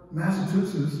old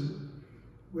Massachusetts,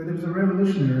 where there was a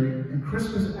revolutionary, and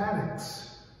Crispus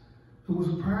Attucks, who was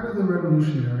part of the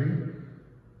revolutionary,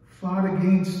 fought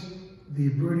against the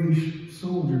British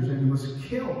soldiers and was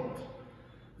killed.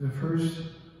 The first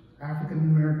African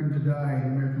American to die in the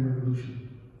American Revolution.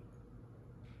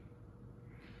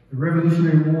 The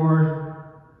Revolutionary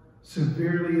War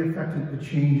severely affected the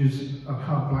changes of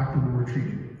how black people were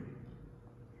treated.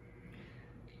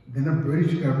 Then a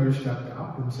British governor stepped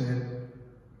up and said,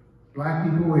 black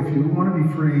people, if you want to be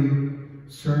free,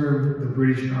 serve the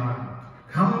British army.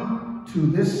 Come to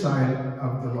this side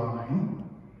of the line,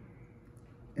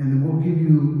 and then we'll give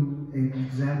you an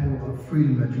example of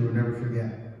freedom that you will never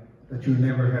forget, that you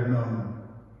never have known.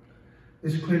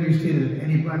 This clearly stated that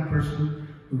any black person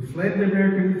who fled the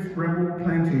American rebel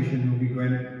plantation will be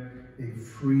granted a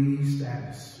free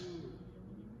status.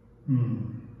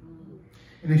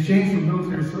 In exchange for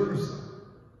military service,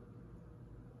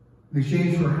 in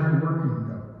exchange for hard working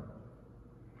though.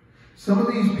 Some of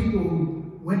these people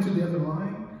who went to the other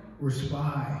line were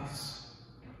spies.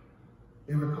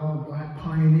 They were called black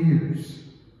pioneers.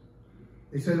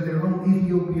 They said their own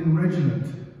Ethiopian regiment.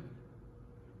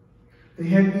 They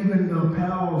had even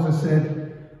lapels that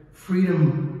said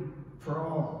freedom for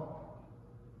all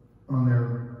on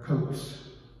their coats.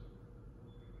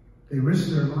 They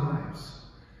risked their lives.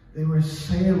 They were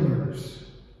sailors.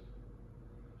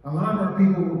 A lot of our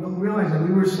people don't realize that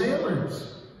we were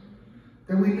sailors,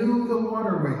 that we knew the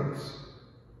waterways.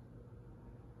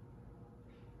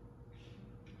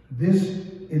 This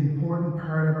important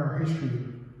part of our history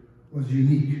was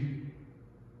unique.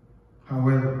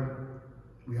 However,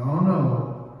 we all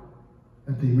know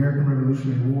that the American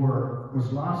Revolutionary War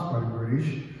was lost by the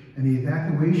British, and the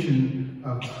evacuation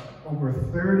of over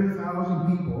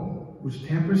 30,000 people, which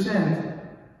 10%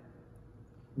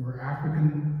 were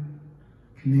African,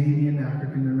 Canadian,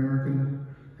 African American,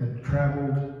 had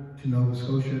traveled to Nova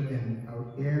Scotia and our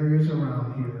areas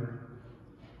around here,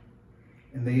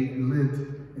 and they lived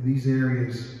in these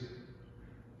areas,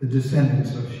 the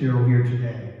descendants of Cheryl here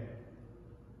today.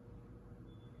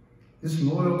 This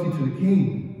loyalty to the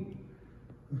King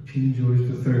of King George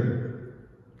III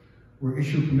were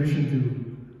issued permission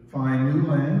to find new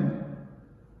land,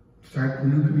 start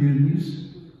new communities.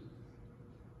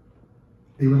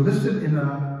 They were listed in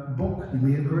a book, you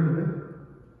may have heard of it.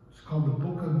 It's called the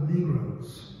Book of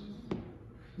Negroes.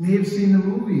 You may have seen the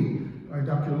movie by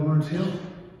Dr. Lawrence Hill,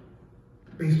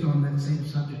 based on that same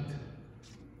subject.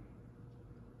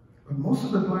 But most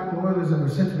of the black loyalists that were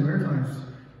sent to the Maritimes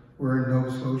were in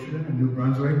Nova Scotia and New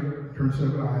Brunswick, Prince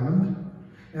Edward Island.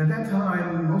 And at that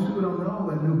time, most people don't know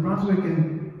that New Brunswick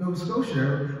and Nova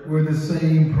Scotia were the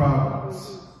same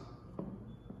province.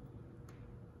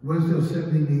 It wasn't until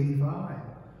 1785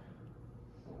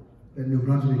 that New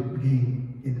Brunswick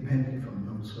became independent from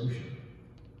Nova Scotia.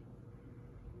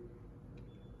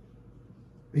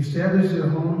 They established their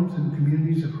homes and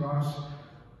communities across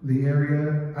the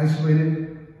area,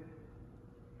 isolated.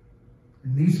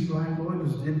 And these black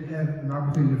loyalists did have an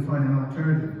opportunity to find an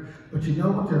alternative. But you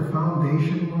know what their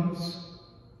foundation was?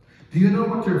 Do you know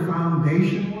what their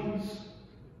foundation was?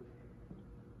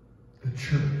 The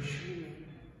church.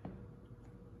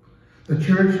 The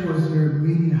church was their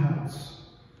meeting house,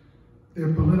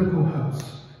 their political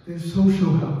house, their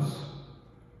social house,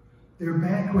 their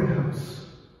banquet house,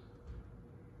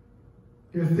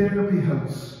 their therapy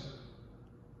house.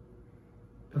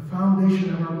 The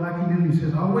foundation of our black communities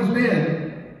has always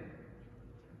been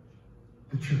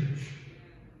the church.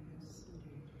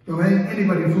 Don't let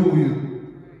anybody fool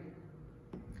you.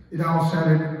 It all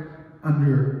started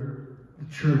under the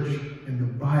church and the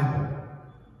Bible.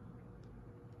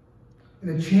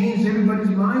 And it changed everybody's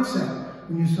mindset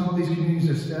when you saw these communities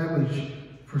established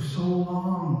for so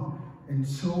long and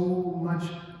so much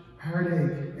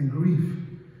heartache and grief.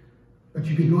 But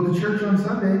you could go to church on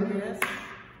Sunday. Yes.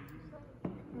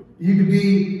 You could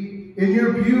be in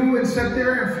your pew and sit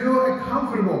there and feel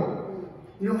comfortable.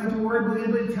 You don't have to worry about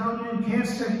anybody telling you you can't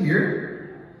sit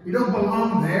here. You don't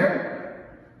belong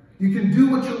there. You can do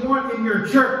what you want in your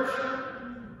church.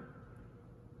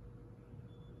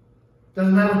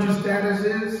 Doesn't matter what your status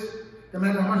is. Doesn't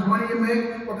matter how much money you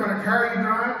make, what kind of car you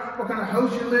drive, what kind of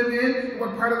house you live in,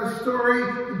 what part of the story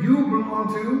you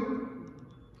belong to.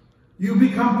 You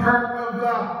become part of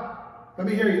the, let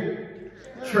me hear you,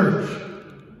 church.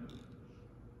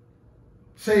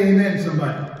 Say amen,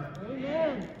 somebody.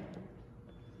 Amen.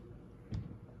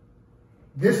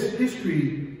 This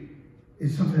history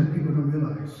is something that people don't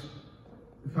realize.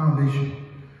 The foundation.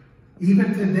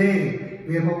 Even today,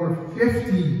 we have over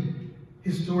 50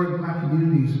 historic black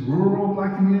communities. Rural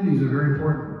black communities are very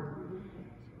important.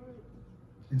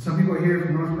 And some people are here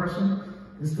from North Preston.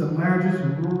 It's the largest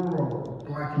rural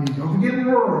black community. Don't forget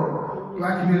rural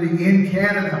black community in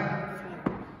Canada.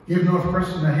 Give North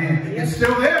Preston a hand. It's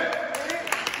still there.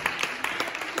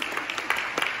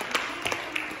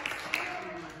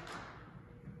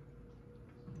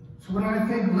 So what do I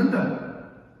think, Linda?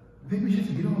 I think we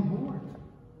should get on board.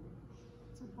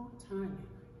 It's about time.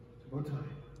 It's about time.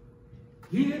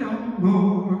 Get on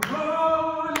board,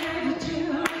 oh, little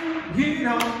children. Get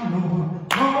on board,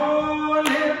 oh,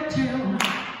 little children.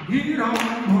 Get on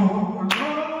board,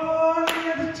 oh,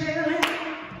 little children.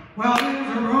 Well,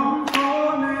 there's a room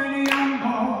for many on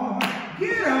board.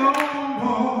 Get on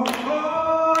board,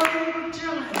 oh, little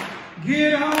children.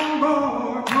 Get on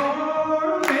board,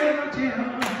 oh, little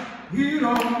children. Get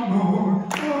on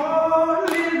board, oh,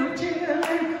 little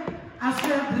children. I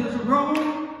said there's room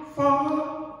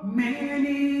for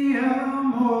many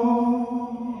more.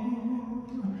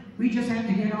 We just have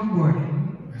to get on board.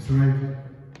 That's right.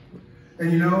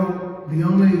 And you know, the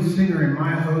only singer in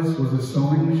my house was a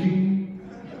sewing machine.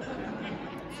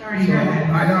 Sorry to hear that.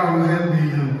 I always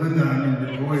envy Linda. I mean,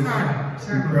 the voice is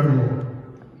incredible.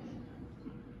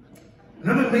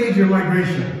 Another major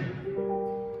migration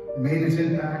made its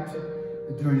impact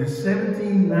during the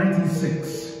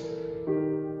 1796.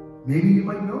 Maybe you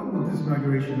might know about this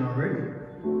migration already.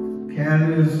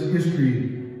 Canada's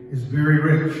history is very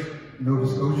rich. Nova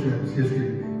Scotia's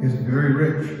history is very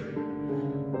rich.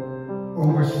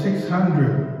 Over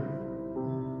 600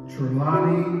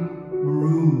 Trelawney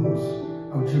Maroons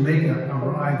of Jamaica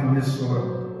arrived on this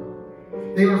soil.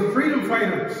 They were freedom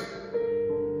fighters.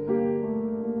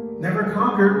 Never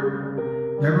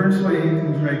conquered, never enslaved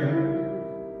in Jamaica.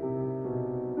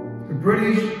 The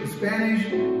British, the Spanish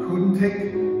couldn't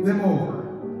take them over.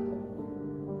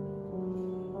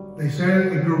 They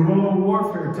started a guerrilla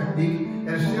warfare technique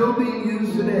that is still being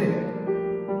used today.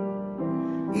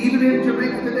 Even in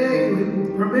Jamaica today,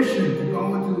 with permission to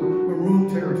go into Maroon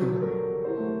territory.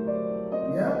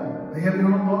 Yeah, they have their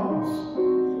own laws.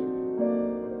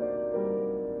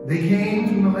 They came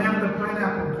from the land of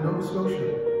pineapple to Nova Scotia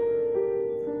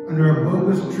under a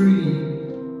bogus treaty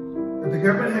that the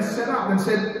government has set up and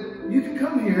said, you can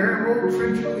come here and we'll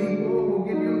treat you equal, we'll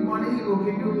give you money, we'll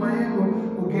give you land,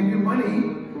 we'll give you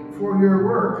money for your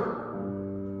work.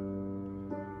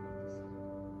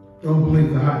 Don't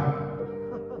believe the hype.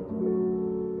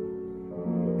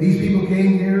 These people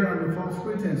came here under false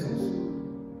pretenses.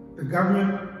 The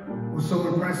government was so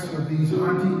impressed with these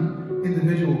haughty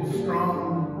individuals,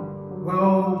 strong,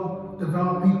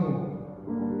 well-developed people.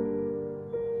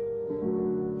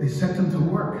 They sent them to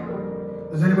work.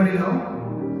 Does anybody know?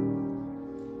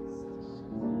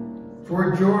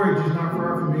 Fort George is not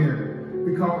far from here.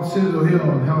 We call it Citadel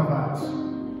Hill in Halifax.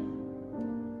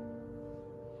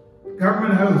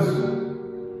 Government House,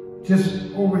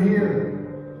 just over here,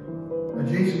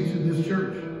 adjacent to this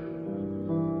church.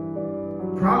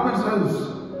 Province House,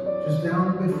 just down a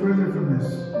bit further from this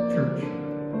church.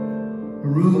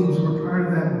 Maroons were part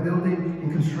of that building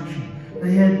and construction.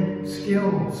 They had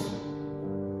skills.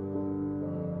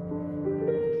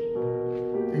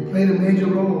 They played a major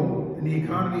role in the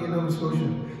economy in Nova Scotia.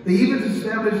 They even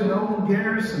established an own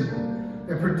garrison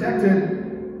that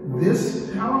protected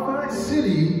this Halifax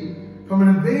city from an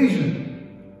invasion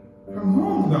from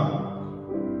whom, though?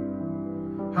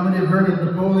 How many have heard of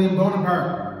Napoleon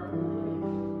Bonaparte,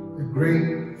 the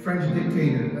great French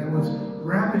dictator that was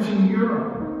ravaging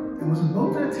Europe and was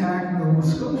about to attack Nova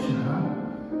Scotia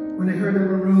when they heard the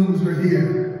Maroons were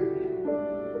here?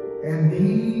 And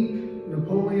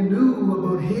Napoleon knew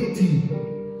about Haiti,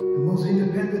 the most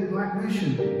independent black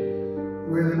nation,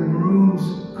 where the Maroons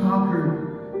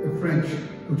conquered the French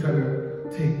who tried to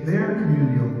take their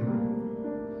community over.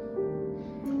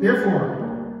 Therefore,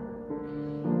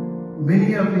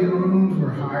 many of the Maroons were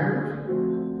hired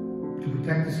to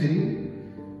protect the city.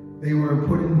 They were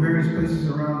put in various places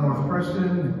around North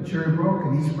Preston, and Cherrybrook,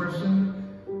 and East Preston.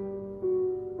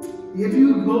 If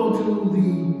you go to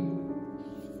the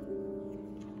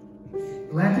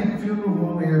Atlantic Funeral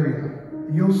Home area,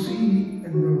 you'll see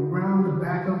around the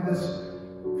back of this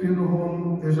funeral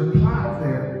home, there's a plaque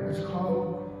there. It's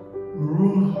called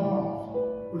Maroon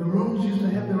Hall, where the Maroons used to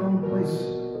have their own place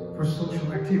for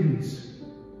social activities.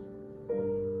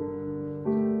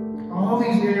 All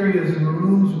these areas the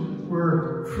Maroons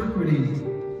were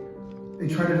frequenting. They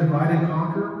tried to divide and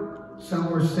conquer. Some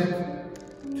were sent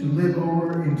to live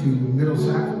over into Middle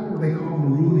Sackville, what they call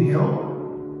Maroon Hill.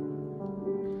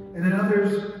 And then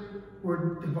others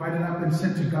were divided up and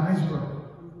sent to Guysborough.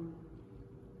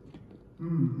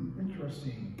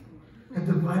 Interesting. That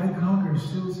divide and conquer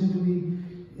still seem to be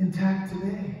intact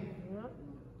today.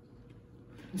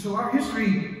 And so our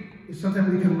history is something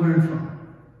we can learn from.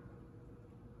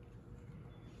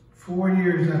 4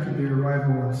 years after their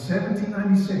arrival in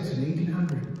 1796 and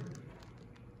 1800,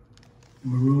 the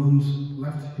Maroons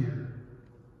left here.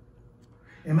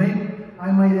 And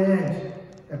I might add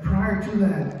that prior to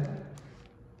that,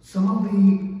 some of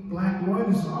the black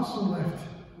loyalists also left.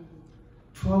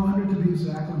 1,200 to be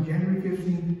exact, on January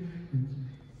 15th,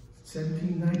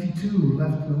 1792,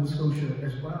 left Nova Scotia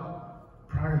as well,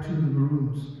 prior to the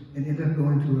Maroons, and ended up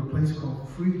going to a place called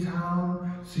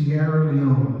Freetown, Sierra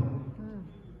Leone.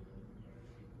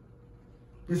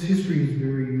 This history is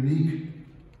very unique.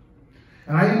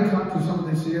 And I even talked to some of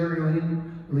the Sierra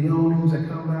Leoneans that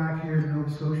come back here to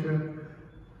Nova Scotia,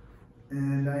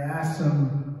 and I asked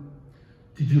them,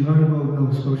 did you learn about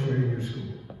Nova Scotia in your school?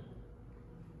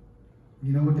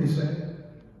 You know what they said?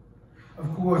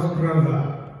 Of course,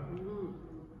 brother.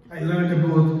 I learned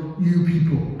about you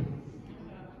people.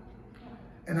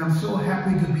 And I'm so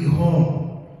happy to be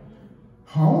home.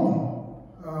 Home?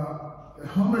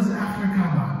 Home is Africa,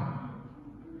 man.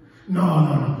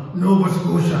 No. Nova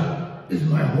Scotia is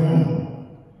my home.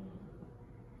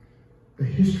 The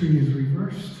history is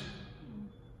reversed.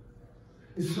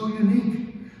 It's so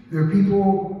unique. Their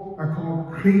people are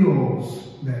called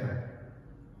Creoles there.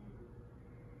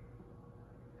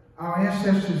 Our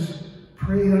ancestors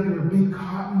prayed under a big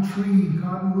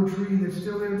cottonwood tree that's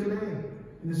still there today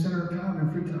in the center of town in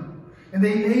Freetown. And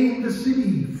they named the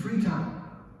city Freetown,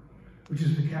 which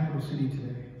is the capital city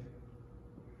today.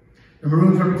 The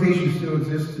Maroons' reputation still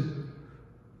exists.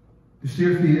 They're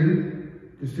still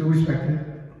feared. They're still respected.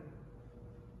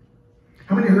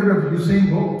 How many heard of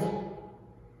Usain Bolt?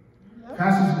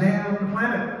 Fastest man on the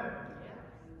planet.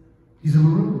 He's a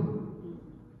Maroon.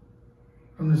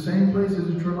 From the same place as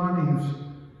the Trelawneys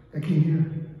that came here.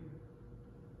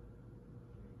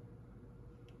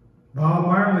 Bob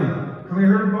Marley. How many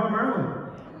heard of Bob Marley?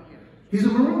 He's a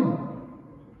Maroon.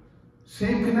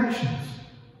 Same connections.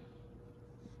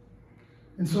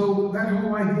 And so that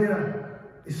whole idea,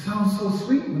 it sounds so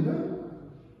sweet, doesn't it?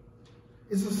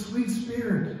 It's a sweet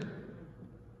spirit.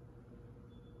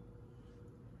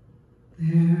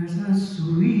 There's a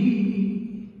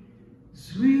sweet,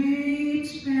 sweet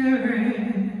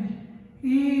spirit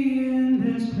in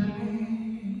this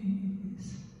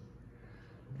place.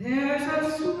 There's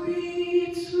a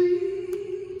sweet,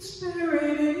 sweet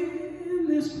spirit in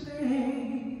this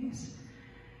place.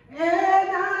 And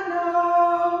I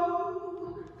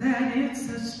know that it's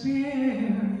the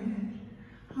spirit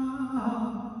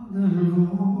of the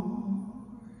Lord.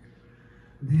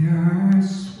 There are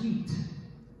sweet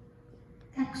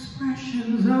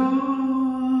expressions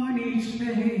on each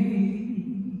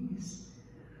face.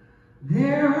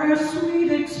 There are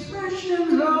sweet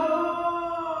expressions on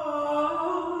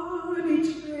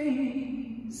each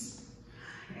face.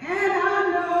 And I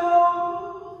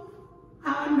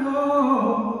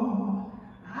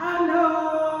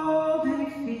know they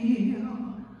feel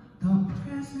the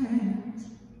presence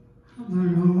of the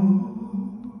Lord.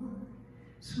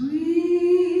 Sweet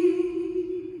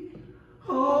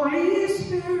Holy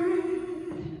Spirit,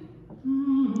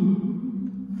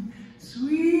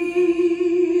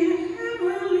 sweet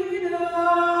heavenly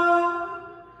dove,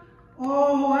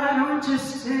 oh, why don't you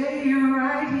stay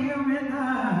right here with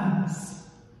us,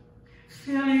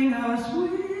 filling us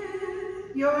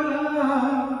with your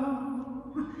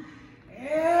love.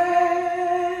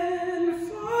 And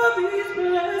for these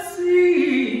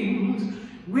blessings,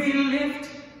 we lift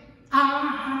our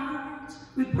hearts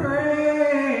with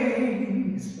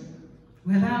praise.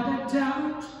 Without a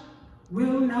doubt,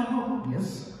 we'll know,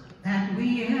 yes, that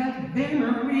we have been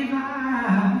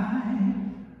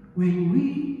revived when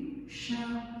we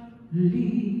shall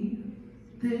leave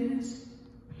this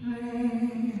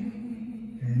place.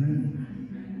 Amen.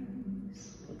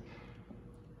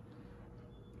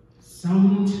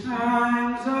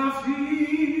 Sometimes I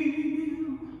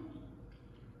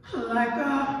feel like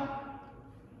a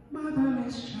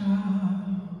motherless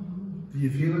child. Do you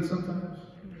feel it sometimes?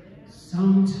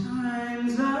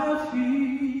 Sometimes I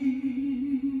feel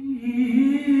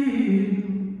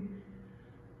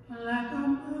like a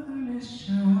motherless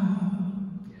child.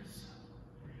 Yes.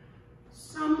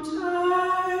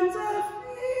 Sometimes I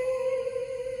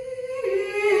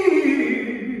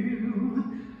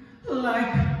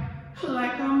feel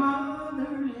like a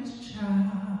motherless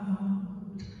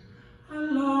child, a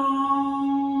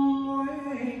long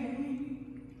way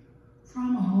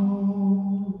from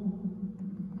home.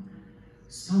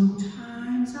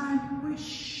 Sometimes I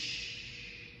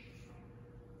wish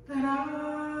that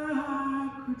I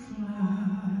could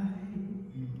fly.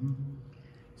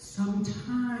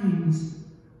 Sometimes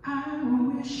I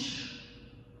wish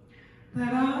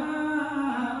that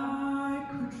I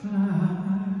could fly.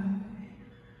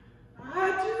 I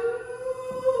do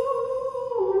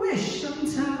wish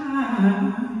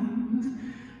sometimes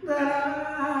that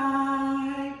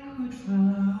I could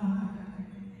fly.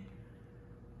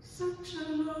 Such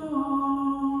a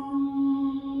long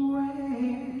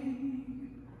way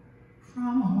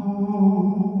from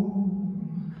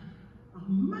home. A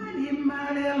mighty,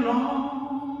 mighty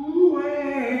long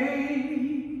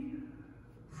way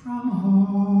from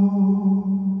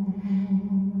home.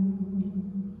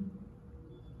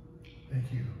 Thank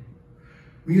you.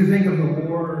 When you think of the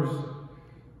wars,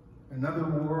 another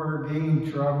war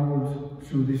again traveled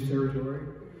through this territory.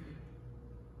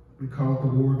 We call it the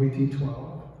War of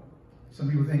 1812. Some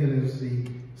people think it is the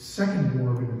Second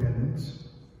War of Independence.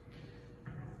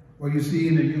 Well, you see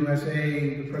in the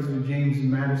USA, the President James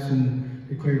Madison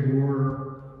declared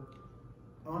war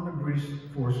on the British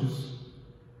forces.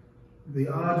 The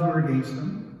odds were against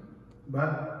them,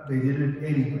 but they did it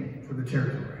anyway for the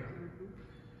territory.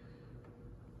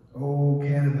 Oh,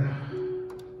 Canada.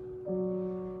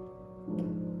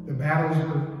 The battles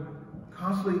were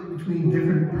constantly between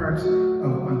different parts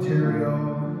of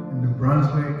Ontario and New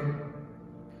Brunswick.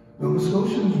 Nova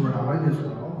Scotians rallied as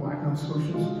well. Black Nova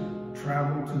Scotians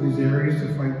traveled to these areas to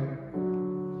fight.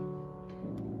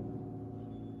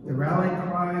 The rallying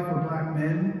cry for black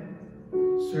men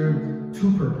served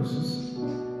two purposes: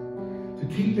 to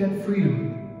keep that freedom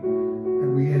that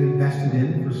we had invested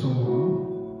in for so long,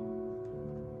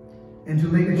 and to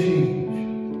make a change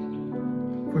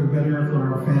for the better for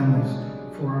our families,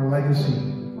 for our legacy,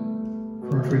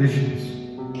 for our traditions.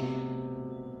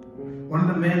 One of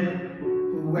the men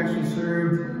who actually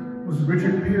served was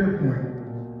Richard Pierpoint,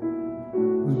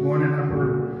 who was born in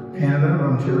Upper Canada,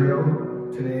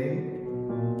 Ontario today.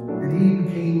 And he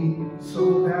became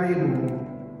so valuable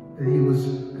that he was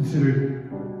considered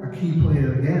a key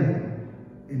player again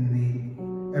in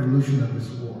the evolution of this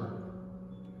war.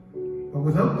 But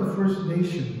without the First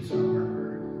Nations,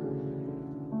 however,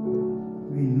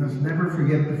 we must never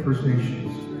forget the First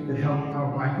Nations that helped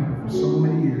our Black people for so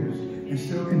many years and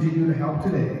still continue to help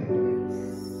today.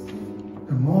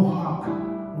 The Mohawk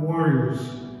warriors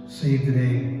saved the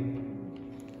day.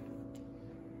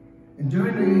 And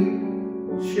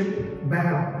during the ship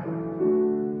battle,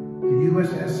 the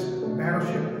USS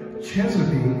battleship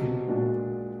Chesapeake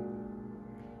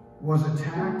was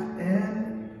attacked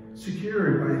and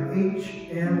secured by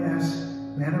HMS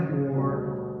man-of-war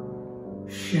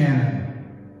Shannon.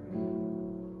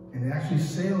 And it actually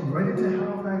sailed right into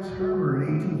Halifax Harbor in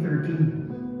 1813.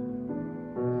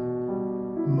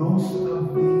 Most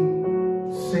of the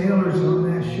sailors on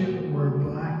that ship were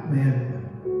Black men.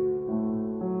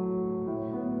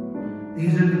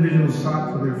 These individuals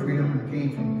sought for their freedom and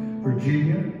came from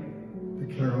Virginia, the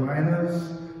Carolinas,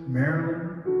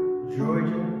 Maryland,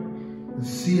 Georgia, the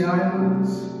Sea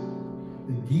Islands,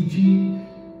 the Geechee,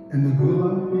 and the Gula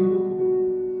people.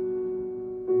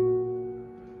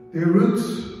 Their roots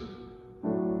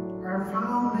are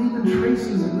found even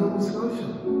traces in Nova Scotia.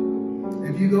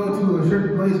 If you go to a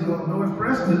certain place called North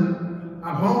Preston,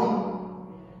 at home,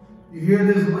 you hear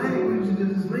this language,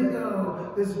 this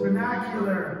lingo, this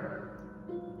vernacular.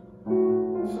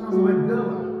 Sounds like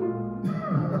Gula.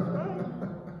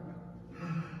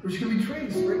 Which can be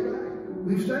traced right back.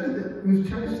 We've studied it. We've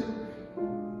traced it.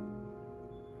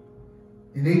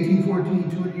 In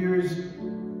 1814, 2 years,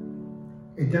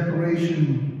 a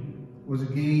declaration was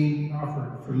again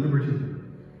offered for liberty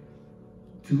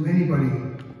to anybody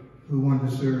who wanted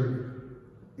to serve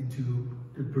into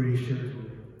the British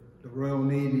territory, the Royal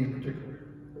Navy in particular.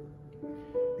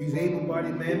 These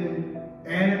able-bodied men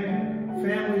and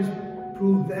families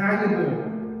proved valuable.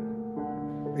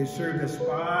 They served as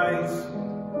spies,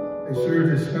 they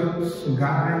served as scouts and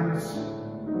guides,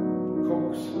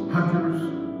 cooks, hunters.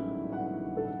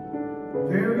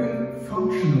 Very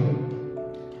functional,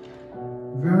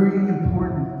 very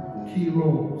important key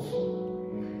roles.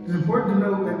 It's important to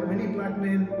note that many Black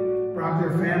men brought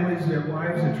their families, their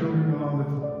wives, their children along with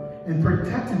them and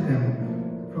protected them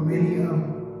from any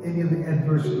of the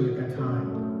adversity at that time.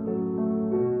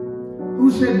 Who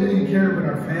said we didn't care about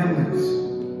our families?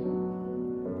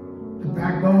 The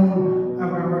backbone of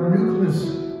our nucleus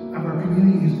of our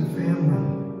community is the family.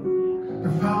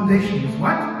 The foundation is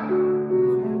what?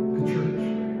 The church.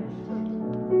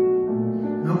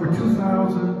 And over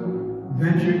 2,000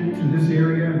 ventured to this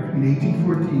area between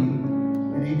 1814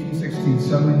 and 1816,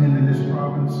 settling in this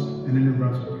province and in New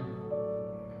Brunswick.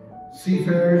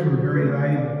 Seafarers were very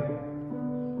valuable.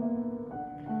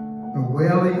 The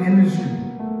whaling industry.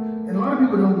 And a lot of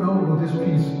people don't know about this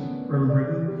piece, Reverend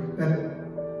Britton, that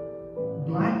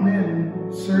Black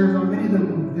men served on many of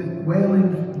the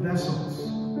whaling vessels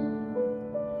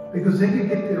because they could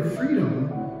get their freedom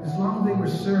as long as they were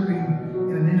serving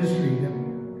in an industry that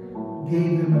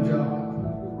gave them a job.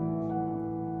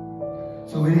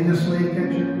 So any of the slave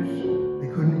catchers, they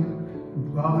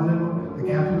couldn't bother them. The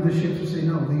captain of the ships would say,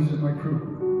 no, these are my crew.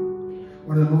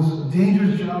 One of the most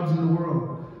dangerous jobs in the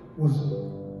world was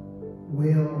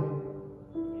whale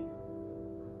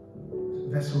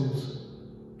vessels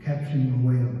capturing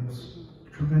whales.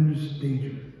 Tremendous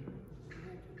danger.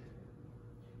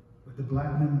 But the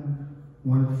Black men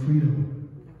wanted freedom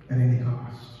at any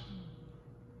cost.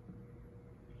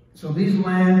 So these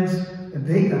lands that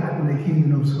they got when they came to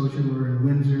Nova Scotia were in the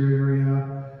Windsor area,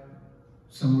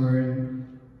 somewhere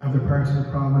in other parts of the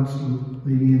province,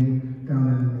 maybe down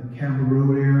in the Campbell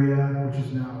Road area, which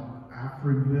is now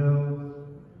Alfredville,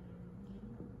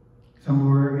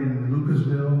 somewhere in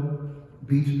Lucasville,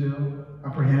 Beachville,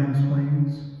 Upper Hammonds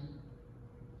Plains.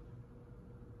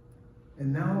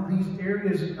 And now these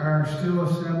areas are still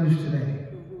established today.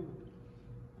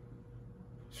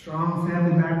 Strong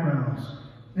family backgrounds.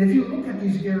 And if you look at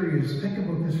these areas, think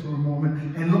about this for a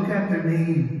moment, and look at their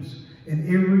names. In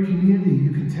every community,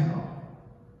 you can tell.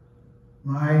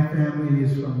 My family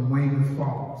is from Weymouth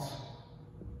Falls.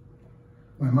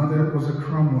 My mother was a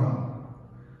Cromwell.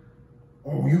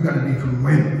 Oh, you got to be from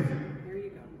Weymouth. There you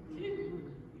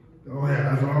go. Oh yeah,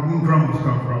 that's where all the Cromwells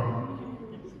come from.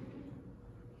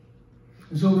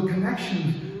 And so the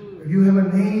connections, if you have a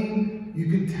name, you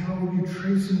can tell where you're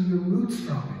tracing your roots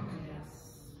from it.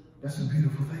 That's a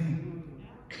beautiful thing.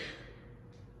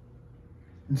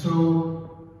 And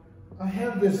so I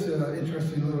have this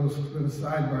interesting little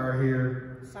sidebar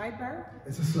here. Sidebar?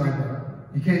 It's a sidebar.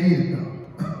 You can't eat it though.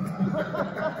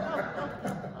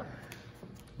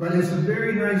 But it's a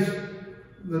very nice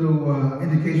little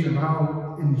indication of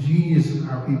how ingenious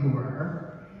our people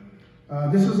are.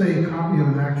 This is a copy of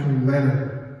an actual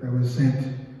letter that was sent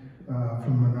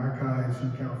from an archives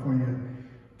in California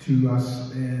to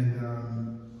us.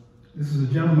 And this is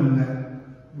a gentleman that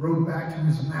wrote back to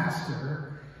his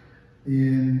master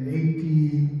in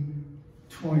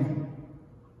 1820.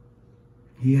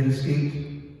 He had escaped,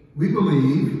 we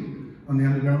believe, on the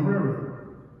Underground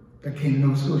Railroad that came to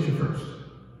Nova Scotia first.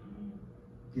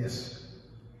 Yes.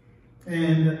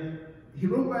 And he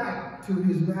wrote back to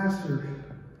his master,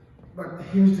 but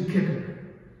here's the kicker.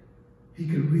 He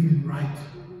could read and write.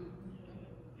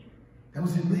 That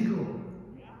was illegal.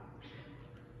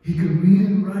 He could read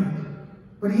and write,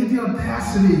 but he had the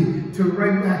audacity to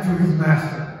write back to his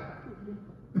master.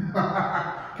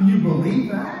 Can you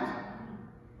believe that?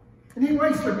 And he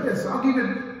writes like this. I'll give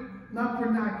it not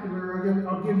vernacular.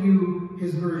 I'll give you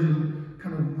his version,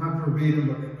 kind of not verbatim,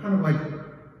 but kind of like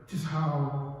just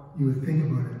how you would think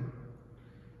about it.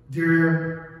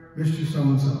 Dear Mr.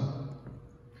 So-and-so,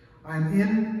 I'm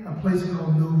in a place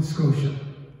called Nova Scotia.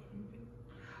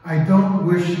 I don't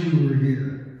wish you were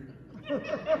here.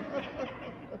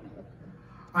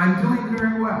 I'm doing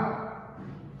very well.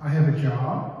 I have a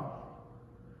job.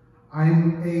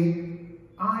 I'm an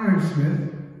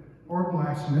ironsmith or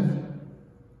blacksmith.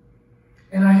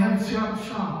 And I have a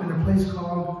shop in a place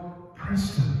called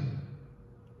Preston.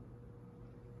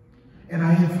 And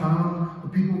I have found the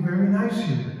people very nice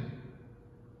here.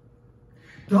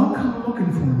 Don't come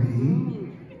looking for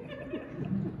me,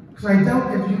 because I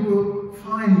doubt if you will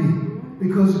find me,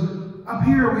 because up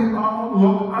here we all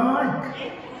look alike.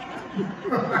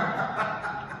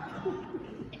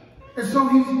 And so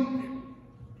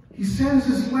he sends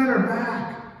this letter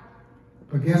back.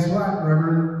 But guess what,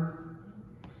 Reverend?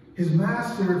 His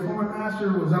master, former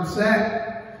master, was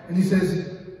upset, and he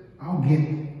says, I'll get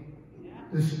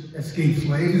this escaped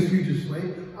slave, this future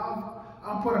slave.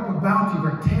 I'll put up a bounty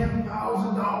for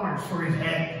 $10,000 for his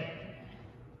head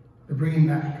to bring him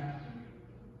back.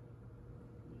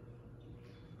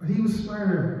 But he was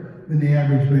smarter than the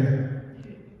average bear.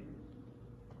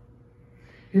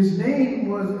 His name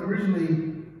was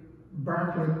originally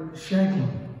Bartlett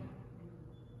Shanklin.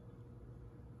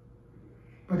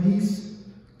 But his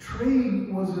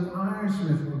trade was an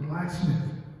ironsmith or blacksmith.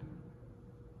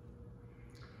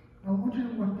 I wonder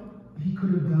what he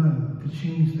could have done to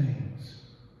change things.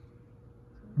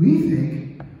 We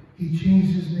think he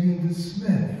changed his name to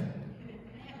Smith.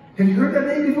 Have you heard that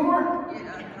name before?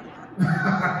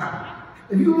 Yeah.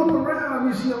 If you look around,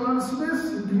 you see a lot of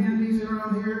Smiths in communities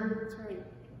around here. That's right.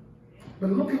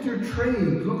 But look at your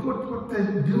trade. Look what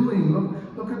they're doing.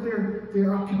 Look at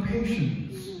their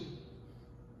occupations.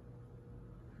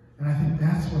 And I think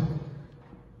that's what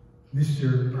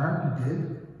Mr. Barker did.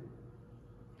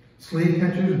 Slave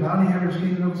catchers, bounty hunters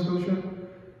came to Nova Scotia,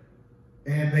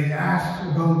 and they asked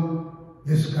about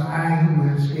this guy who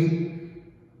had escaped.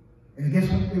 And guess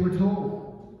what they were told?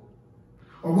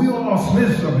 Oh, we all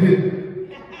Smiths up here.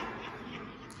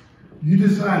 You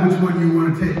decide which one you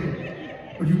want to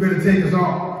take, but you better take us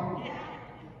all.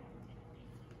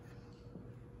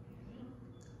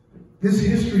 This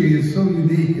history is so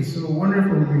unique. It's so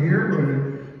wonderful to hear about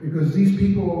it because these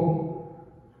people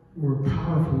were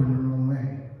powerful in their own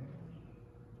way.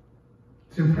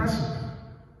 It's impressive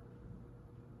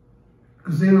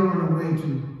because they were on their way to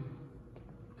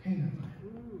Canada.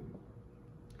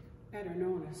 Better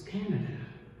known as Canada.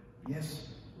 Yes.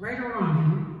 Right or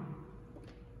wrong,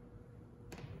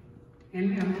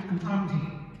 and I'm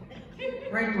talking to you.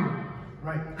 Right or wrong?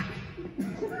 Right.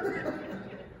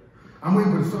 I'm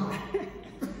waiting for the song.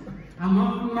 I'm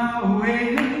on my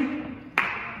way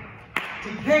to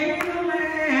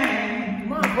Canaan.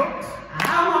 Come on, folks.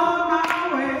 I'm on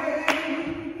my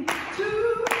way to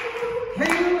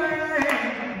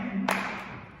Canaan.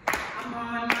 I'm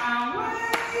on my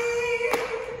way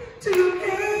to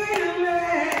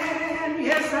Canaan.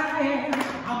 Yes, I am.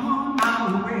 I'm on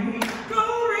my way.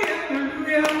 Glory,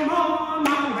 hallelujah, I'm on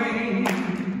my way.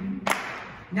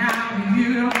 Now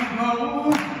you don't go.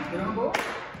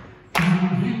 Don't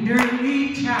hinder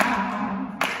me,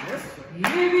 child. Yes.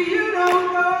 If you don't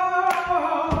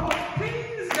go,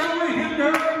 please don't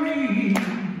hinder me.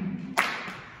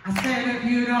 I said if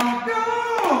you don't go,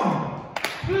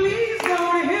 please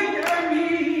don't hinder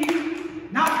me.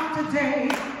 Not today.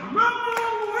 I'm on my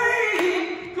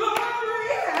way.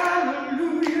 Glory,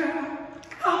 hallelujah.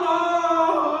 Come on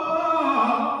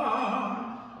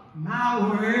my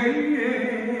way.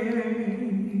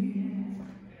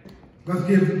 Let's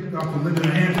give Dr. Linda a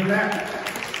hand for that.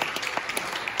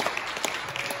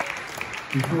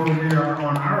 Before we are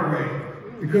on our way.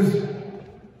 Because,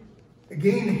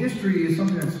 again, history is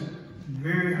something that's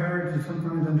very hard to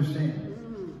sometimes understand.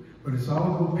 But it's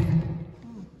all about people.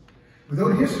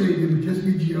 Without history, it would just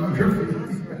be geography.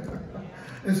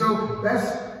 And so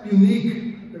that's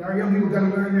unique, that our young people got to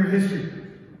learn their history.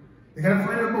 They got to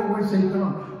find out about whence they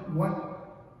come, what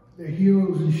their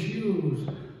heroes and sheroes,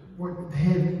 what they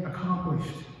had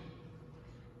accomplished.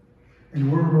 In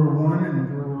World War I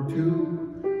and World War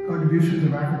II, contributions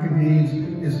of African Canadians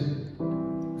is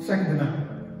second to none.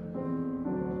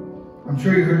 I'm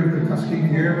sure you heard of the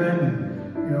Tuskegee Airmen,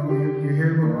 and you hear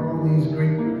about all these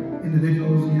great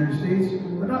individuals in the United States,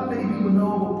 but not many people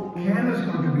know about Canada's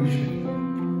contribution.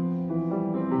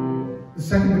 The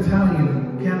 2nd Battalion,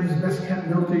 Canada's best kept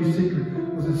military secret,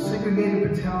 was a segregated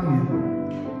battalion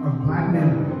of black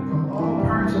men from all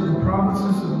parts of the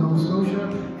provinces of Nova Scotia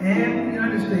and the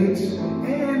United States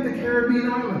and the Caribbean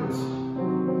islands.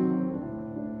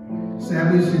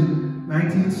 Established in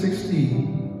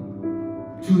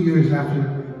 1916, 2 years after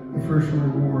the First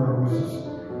World War was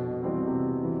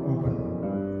opened.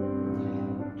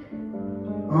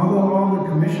 Although all the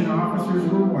commissioned officers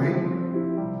were white,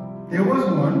 there was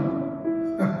one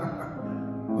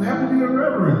who happened to be a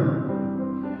reverend.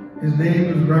 His name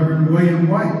was Reverend William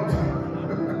White.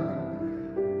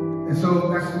 And so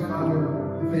that's the father,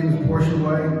 the famous Portia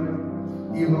White,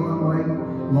 Elon White,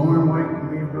 Lauren White. You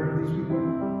may have heard of these people.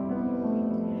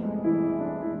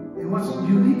 And what's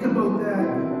unique about that,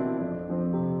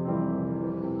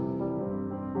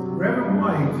 Reverend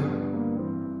White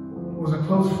was a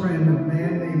close friend of a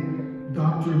man named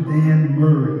Dr. Dan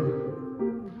Murray.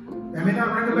 That may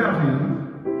not ring a bell to you,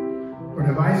 but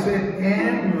if I said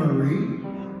Anne Murray,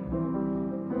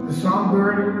 the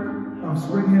songbird of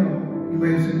Spring Hill, you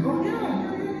may have said, oh yeah.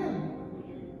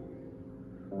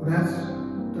 Well, that's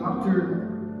Dr.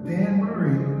 Dan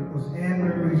Murray was Anne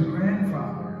Murray's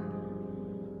grandfather.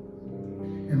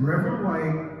 And Reverend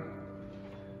White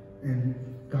and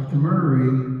Dr. Murray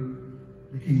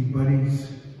became buddies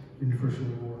in the First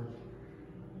World War.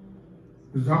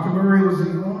 Because Dr. Murray was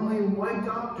the only white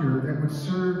doctor that would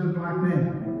serve the black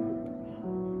men.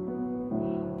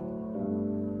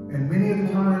 And many of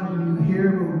the times when you hear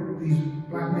about these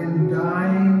black men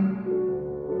dying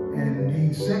and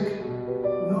being sick,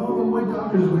 none of the white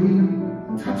doctors would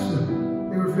even touch them.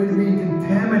 They were afraid of being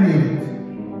contaminated.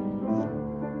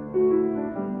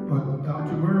 But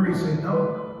Dr. Murray said, no,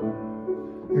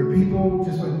 they're people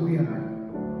just like we are,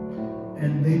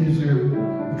 and they deserve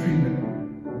the treatment.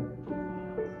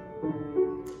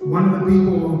 One of the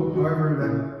people, however,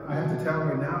 that I have to tell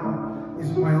right now is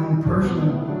my own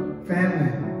personal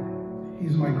family.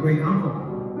 He's my great uncle,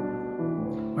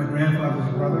 my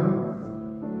grandfather's brother.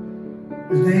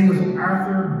 His name was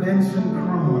Arthur Benson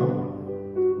Cromwell.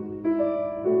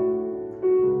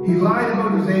 He lied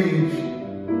about his age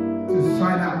to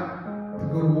sign up to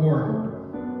go to war.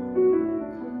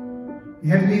 He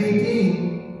had to be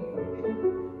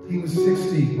 18. He was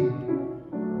 16.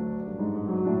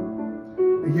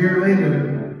 A year later,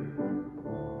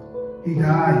 he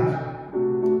died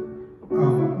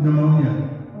of pneumonia.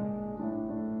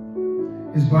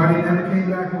 His body never came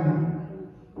back home.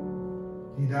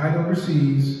 He died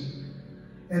overseas.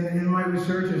 And in my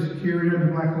research as a curator of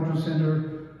the Black Cultural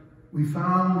Center, we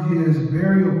found his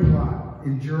burial plot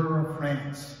in Jura,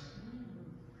 France.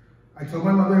 I told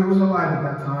my mother, who was alive at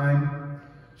that time,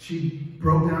 she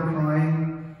broke down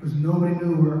crying because nobody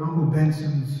knew where Uncle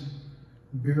Benson's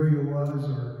burial was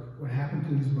or what happened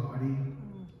to his body.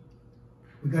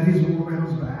 We got his war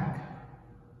medals back.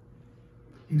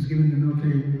 He was given the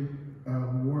military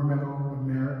War Medal of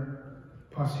Merit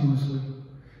posthumously.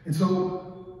 And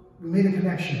so we made a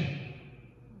connection.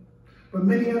 But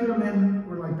many other men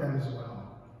were like that as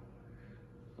well.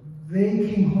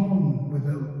 They came home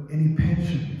without any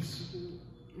pensions,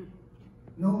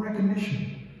 no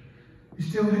recognition. You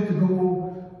still had to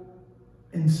go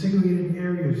in segregated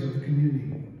areas of the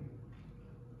community.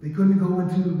 They couldn't go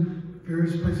into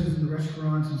various places in the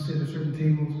restaurants and sit at certain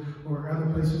tables or other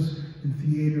places in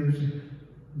theaters.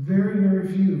 Very, very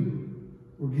few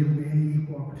were given any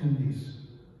equal opportunities.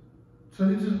 So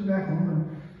they just went back home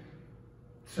and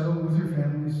settled with their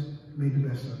families, made the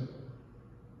best of it.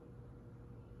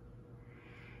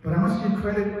 But I must give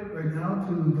credit right now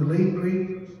to the late,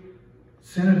 great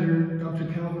Senator Dr.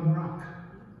 Calvin Rock.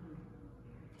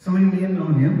 Some of you may have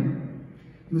known him.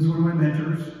 He was one of my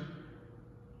mentors.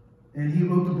 And he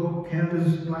wrote the book,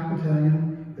 Canada's Black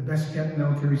Battalion, The Best Kept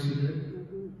Military Secret,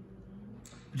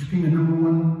 which became the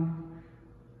 #1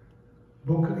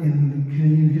 book in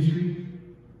Canadian history.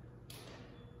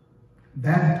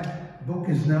 That book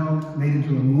is now made into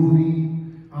a movie,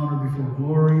 Honor Before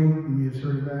Glory. You may have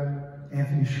heard of that.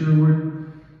 Anthony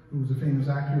Sherwood, who was a famous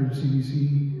actor at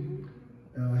CBC.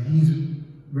 He's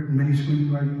written many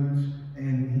screenwritings,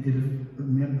 and he did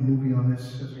a movie on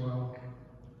this as well.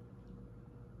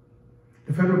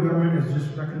 The federal government has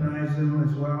just recognized him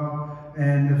as well,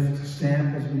 and the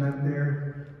stamp has been out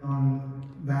there on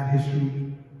that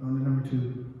history on the number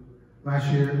 2.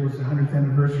 Last year was the 100th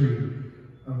anniversary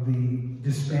of the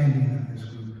disbanding of this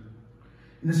group.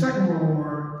 In the Second World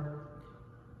War,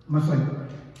 much like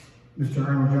Mr.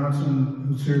 Arnold Johnson,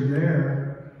 who served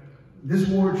there, this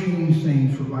war changed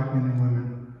things for black men and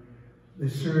women. They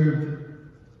served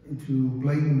into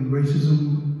blatant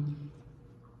racism,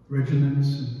 regiments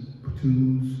and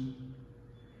platoons.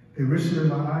 They risked their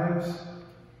lives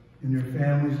and their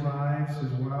families' lives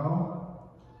as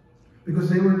well, because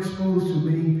they were exposed to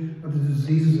many of the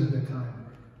diseases at that time.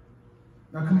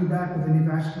 Not coming back with any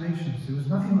vaccinations. There was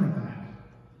nothing like that.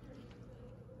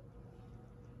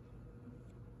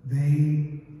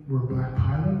 They were black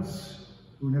pilots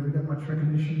who never got much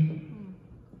recognition.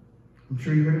 I'm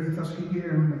sure you heard of the Tuskegee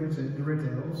Airmen, like I said, the Red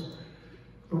Tails.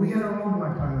 But we had our own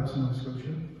black pilots in Nova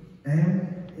Scotia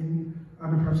and in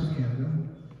other parts of Canada.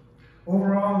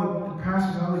 Overall, the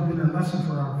past has always been a lesson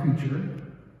for our future.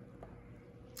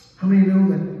 How many know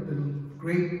that the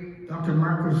great Dr.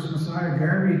 Marcus Messiah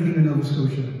Carvery came to Nova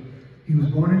Scotia? He was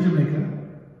born in Jamaica.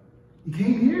 He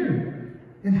came here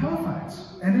in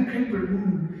Halifax and in Cape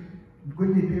Breton,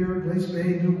 Whitney Pier, Glace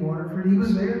Bay, New Waterford. He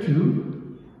was there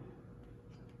too.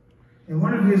 And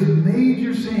one of his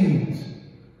major sayings,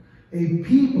 a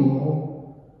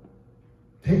people,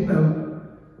 take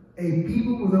note, a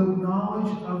people without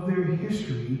knowledge of their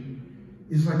history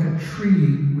is like a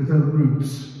tree without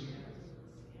roots.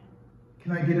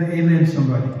 Can I get an amen,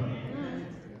 somebody?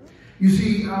 You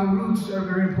see, our roots are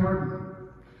very important.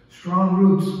 Strong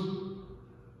roots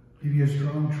give you a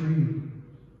strong tree.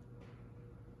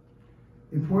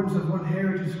 The importance of one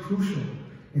heritage is crucial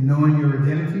in knowing your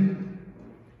identity,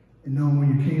 in knowing where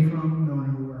you came from, knowing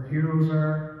who our heroes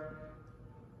are.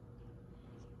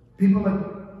 People like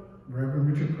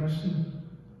Reverend Richard Preston,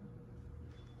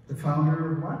 the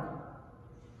founder of what?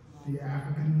 The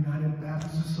African United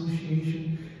Baptist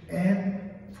Association, and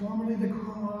formerly the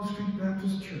Cornwall Street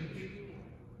Baptist Church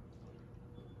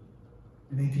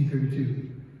in 1832.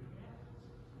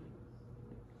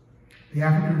 The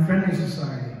African Friendly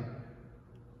Society.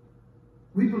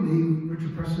 We believe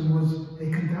Richard Preston was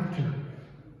a conductor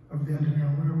of the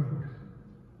Underground Railroad.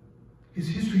 His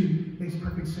history makes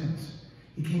perfect sense.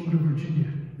 He came out of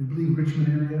Virginia. We believe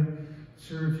Richmond area,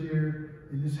 served here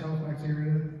in this Halifax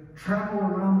area,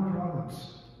 traveled around the province.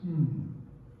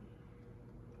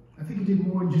 I think he did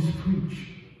more than just preach.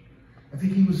 I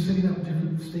think he was setting up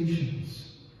different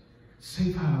stations,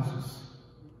 safe houses.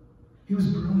 He was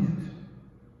brilliant.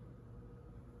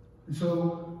 And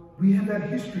so we have that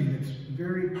history that's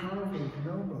very powerful to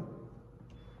know about.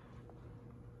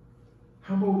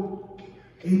 How about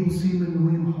Able Seaman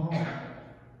William Hall?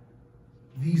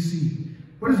 VC.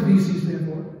 What does VC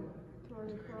stand for?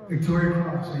 Victoria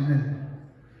Cross. Amen.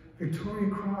 Victoria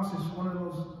Cross is one of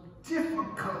those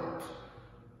difficult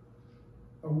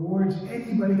awards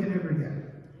anybody could ever get.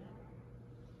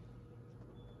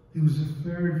 He was the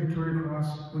 3rd Victoria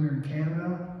Cross winner in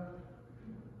Canada,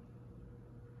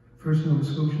 first Nova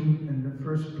Scotian, and the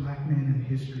first black man in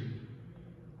history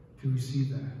to receive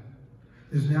that.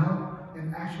 There's now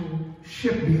an actual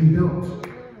ship being built.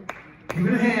 Give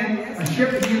it a hand, a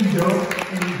ship being built,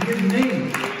 and his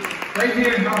name, right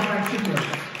here in Halifax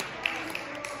Shipyard.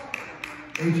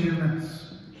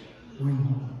 HMS William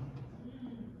Hall.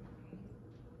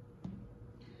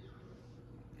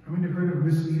 How many have heard of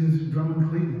Miss Edith Drummond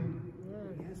Clayton?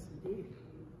 Yes, indeed.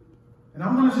 And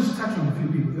I'm going to just touch on a few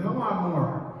people. There's a lot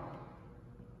more.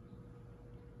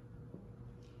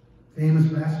 Famous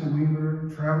basket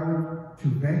weaver, traveled to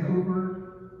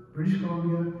Vancouver, British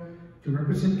Columbia, to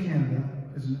represent Canada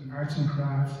as an arts and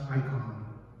crafts icon.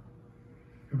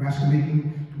 Her basket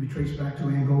making can be traced back to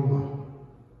Angola.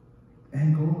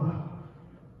 Angola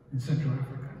in Central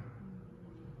Africa.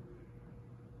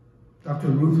 Dr.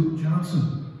 Ruth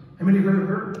Johnson. How many have heard of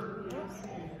her? Yes.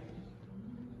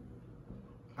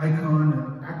 Icon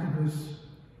and activist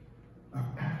of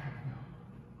Africa.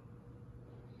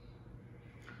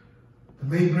 The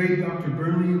late great Dr.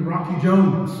 Burnley Rocky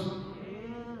Jones.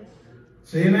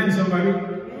 Say amen, somebody.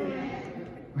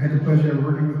 I had the pleasure of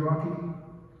working with Rocky.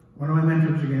 One of my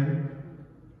mentors again.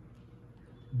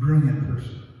 Brilliant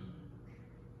person.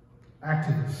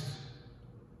 Activist.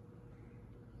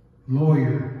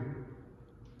 Lawyer.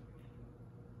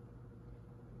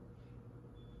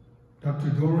 Dr.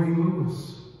 Doreen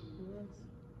Lewis.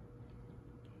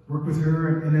 Worked with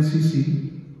her at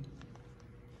NSCC.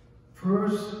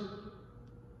 First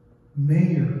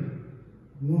mayor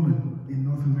woman in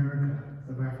North America.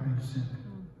 of African descent.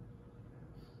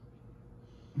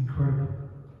 Incredible.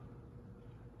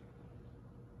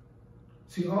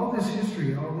 See, all this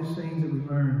history, all these things that we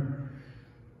learn,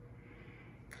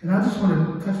 and I just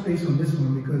want to touch base on this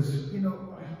one because, you know,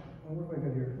 what have I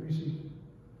got here? Let me see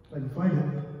if I can find it.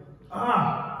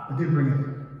 Ah, I did bring it.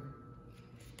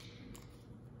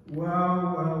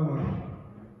 Wow, wow, wow.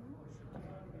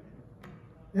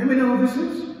 Anybody know who this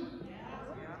is?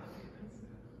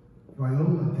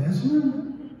 Viola Desmond?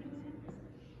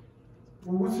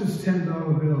 Well, what's this $10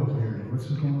 bill here? What's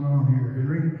going on here,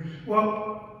 Henry?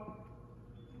 Well,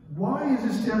 why is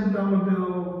this $10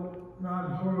 bill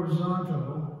not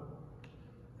horizontal?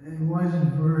 And why is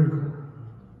it vertical?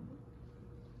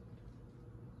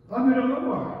 I don't know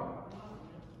why.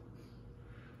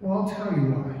 Well, I'll tell you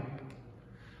why.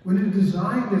 When it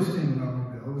designed this $10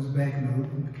 bill, this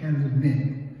banknote in Canada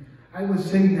Mint, I was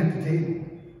sitting at the table.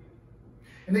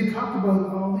 And they talked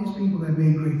about all these people that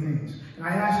made great things. And I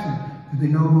asked them, did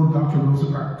they know about Dr. Rosa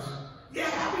Parks?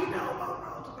 Yeah, we know about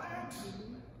Rosa Parks.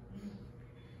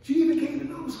 She even came to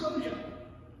Nova Scotia.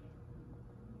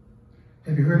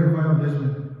 Have you heard of Viola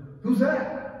Desmond? Who's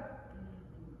that?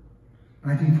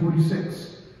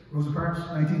 1946. Rosa Parks,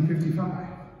 1955.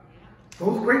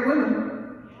 Both great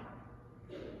women.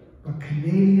 But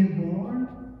Canadian born.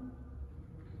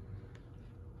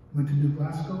 Went to New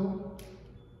Glasgow.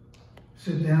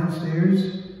 Sit downstairs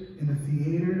in a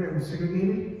theater that was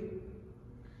segregated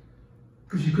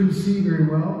because she couldn't see very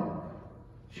well.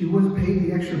 She was paid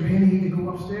the extra penny to go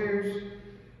upstairs,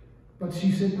 but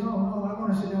she said, no, I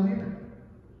want to sit down here.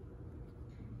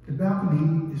 The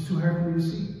balcony is too hard for me to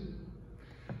see.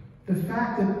 The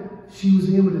fact that she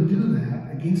was able to do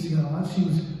that against the odds, she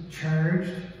was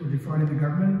charged for defrauding the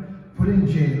government, put in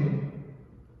jail.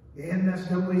 The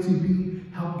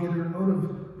NSAACP helped get her out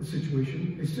of the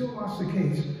situation. They still lost the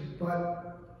case,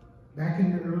 but back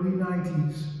in the early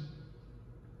 90s,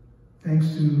 thanks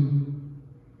to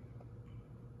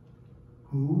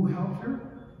who helped her?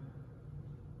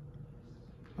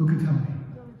 Who can tell me?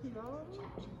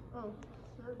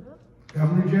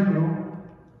 Governor General.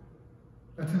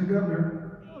 That's the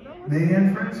governor.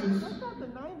 Marianne Francis. That's not the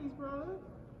 90s, brother.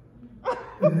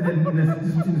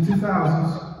 In the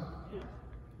 2000s,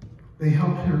 they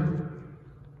helped her,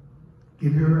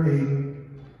 give her a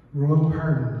royal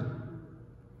pardon.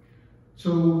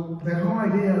 So that whole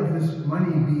idea of this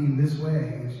money being this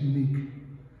way is unique,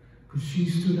 because she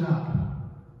stood up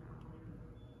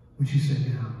when she sat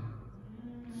down.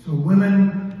 So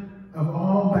women of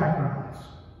all backgrounds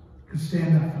could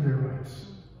stand up for their rights.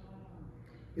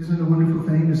 Isn't it a wonderful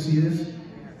thing to see this?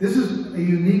 This is a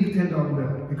unique $10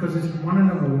 bill because it's won an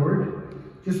award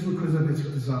just because of its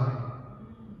design.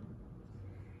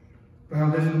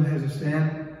 Viola Desmond has a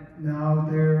stamp now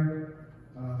there.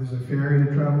 There's a ferry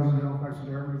that travels in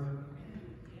Halifax.w.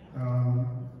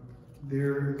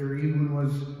 There even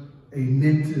was a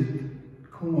minted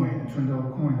coin, a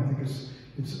 $20 coin. I think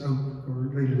it's out or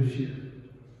later this year.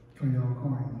 $20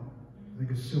 coin. I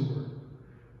think it's silver.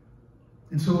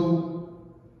 And so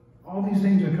all these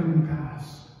things are coming to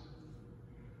pass.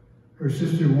 Her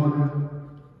sister Wanda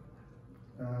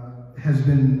has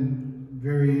been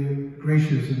very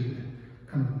gracious in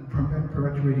kind of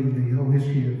perpetuating the whole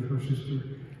history of her sister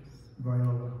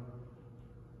Viola.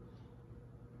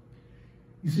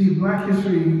 You see, Black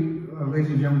history, ladies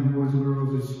and gentlemen, boys and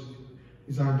girls,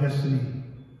 is our destiny.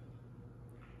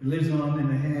 It lives on in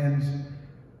the hands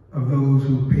of those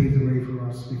who paved the way for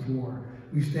us before.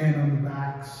 We stand on the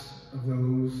backs of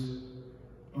those,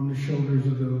 on the shoulders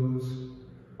of those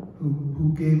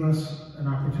who gave us an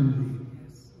opportunity.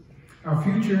 Our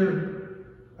future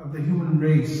of the human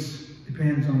race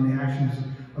depends on the actions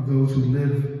of those who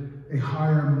live a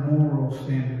higher moral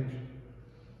standard,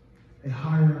 a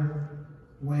higher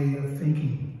way of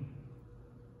thinking.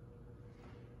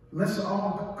 Let's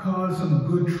all cause some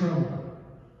good trouble.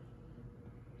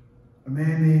 A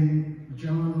man named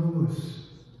John Lewis,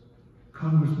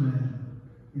 Congressman,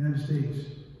 United States,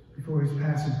 before his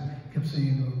passing, kept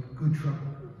saying, oh, good trouble.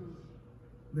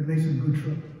 They made some good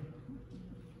trouble.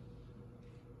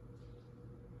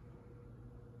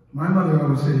 My mother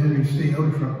always said, Henry, stay out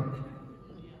of trouble.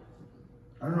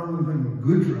 I don't know if we're in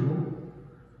good trouble.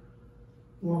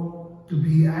 Well, to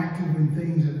be active in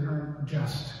things that aren't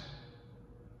just.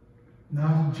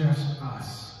 Not just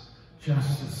us.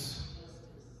 Justice.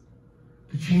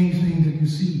 To change things that you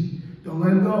see. Don't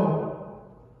let it go.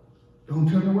 Don't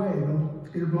turn away. Don't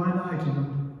get a blind eye to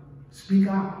them. Speak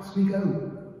out. Speak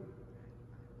out.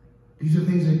 These are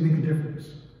things that make a difference.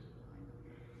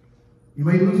 You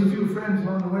may lose a few friends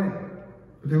along the way,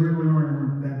 but they really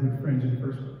weren't that good friends in the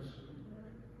first place.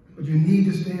 but you need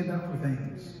to stand up for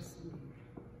things.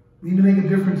 You need to make a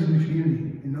difference in the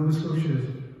community. In Nova Scotia,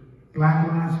 Black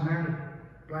Lives Matter,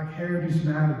 Black Heritage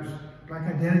Matters, Black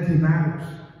Identity Matters.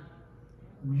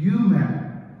 You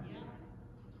matter.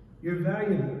 You're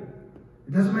valuable.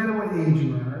 It doesn't matter what age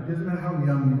you are, it doesn't matter how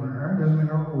young you are, it doesn't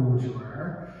matter how old you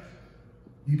are.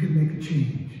 You can make a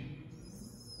change.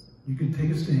 You can take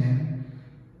a stand,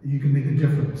 and you can make a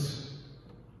difference.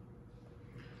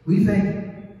 We think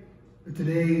that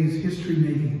today is history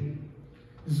making.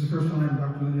 This is the first time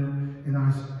Dr. Linda and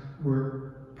I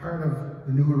were part of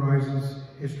the New Horizons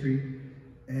history,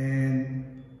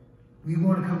 and we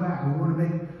want to come back. We want to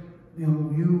make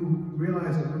you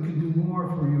realize that we can do more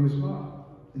for you as well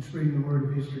in spreading the word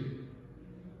of history.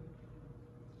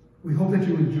 We hope that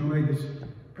you enjoyed this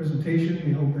presentation.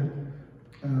 We hope that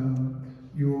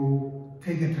you'll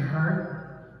take it to heart.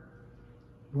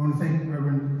 We want to thank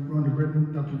Reverend Rhonda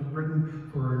Britton, Dr. Britton,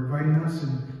 for inviting us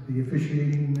and the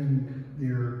officiating and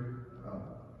their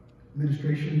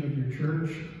administration of your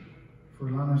church, for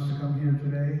allowing us to come here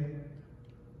today.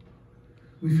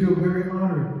 We feel very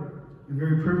honored and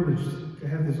very privileged to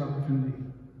have this opportunity.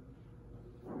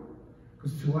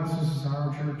 Because to us, this is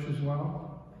our church as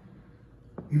well.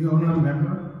 Even though I'm not a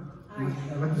member, I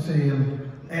like to say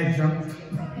adjunct.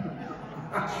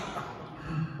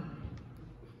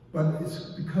 But it's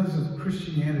because of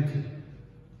Christianity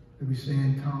that we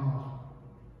stand tall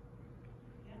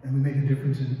and we make a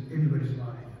difference in everybody's life.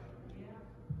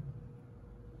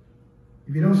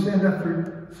 If you don't stand up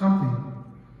for something,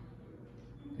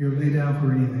 you'll lay down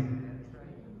for anything.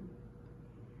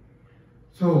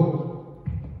 So,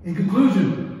 in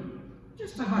conclusion,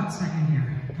 just a hot second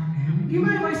here, Dr. Hammond. Do you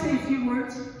mind if I say a few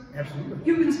words? Absolutely.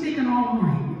 You've been speaking all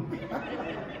morning.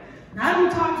 I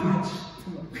don't talk much.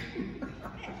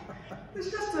 There's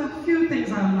just a few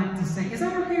things I would like to say. Is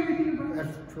that okay with you, brother?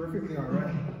 That's perfectly all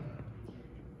right.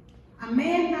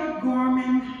 Amanda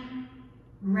Gorman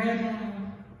read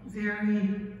a very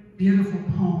beautiful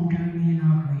poem during the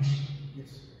inauguration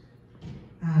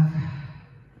of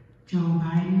Joe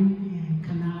Biden and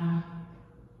Kamala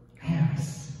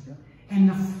Harris. Yeah. And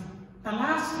the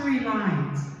last 3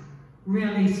 lines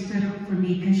really stood up for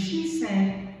me because she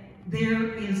said,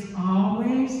 there is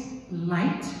always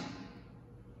light.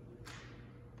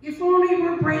 If only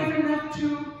we're brave enough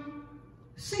to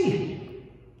see it.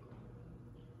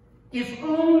 If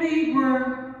only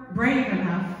we're brave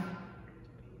enough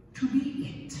to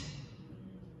be it.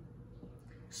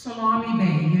 Salami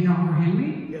Bay, you know her,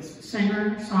 Henry? Yes.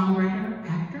 Singer, songwriter,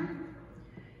 actor.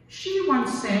 She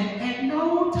once said, at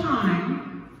no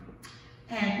time,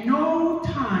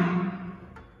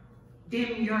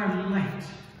 dim your light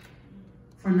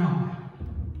for no one.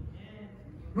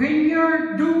 When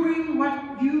you're doing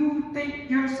what you think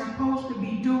you're supposed to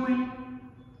be doing,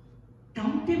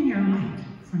 don't dim your light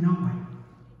for no one.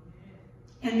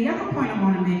 And the other point I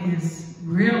want to make is,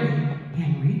 really,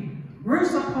 Henry, we're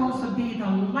supposed to be the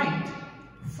light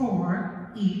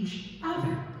for each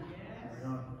other.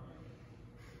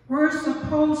 We're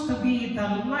supposed to be the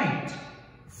light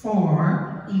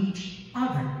for each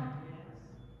other.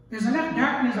 There's enough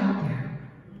darkness out there.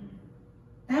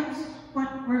 That's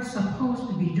what we're supposed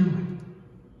to be doing,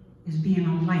 is being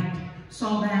a light,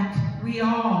 so that we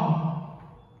all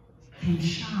can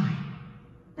shine.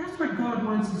 That's what God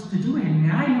wants us to do,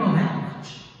 Henry. I know that much.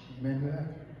 Amen to that.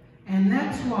 And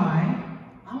that's why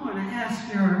I want to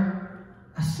ask your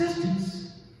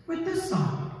assistance with this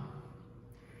song.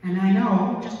 And I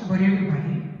know just about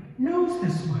everybody knows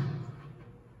this one.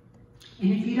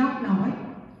 And if you don't know it,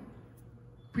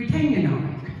 pretend you know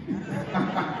it.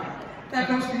 That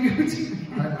goes for you too.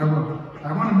 I will.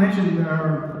 I want to mention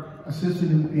our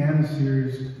assistant in the piano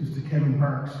series, Mr. Kevin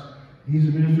Parks. He's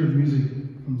a minister of music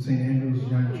from St. Andrew's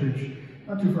United Church,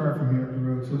 not too far from here up the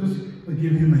road. So just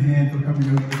give him a hand for coming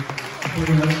out and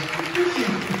supporting us.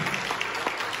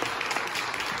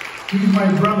 He's my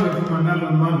brother from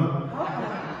another mother.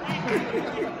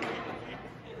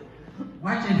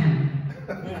 Watching him.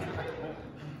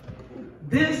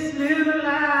 This little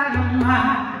light of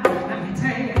mine, let me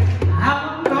tell you,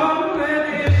 I'm gonna let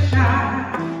it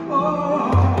shine.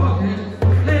 Oh, this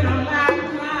little light of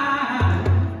mine,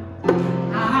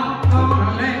 I'm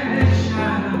gonna let it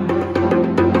shine.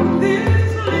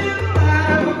 This little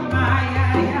light of mine,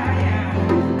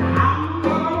 I'm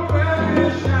gonna let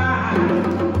it shine.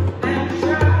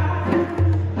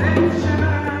 Let it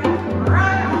shine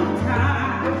right on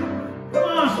time. Come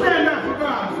on, stand up for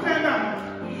God, stand up.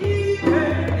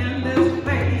 Even in this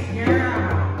place,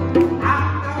 yeah.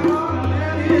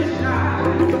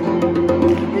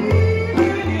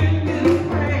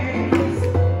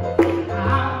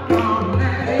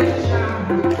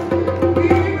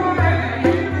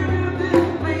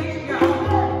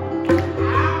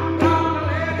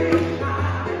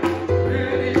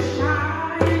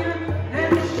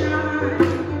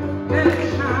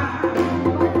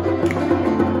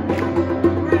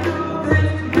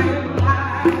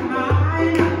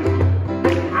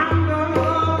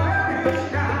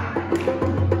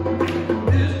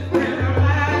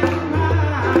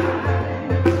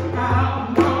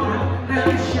 let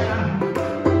it shine.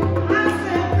 I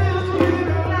said this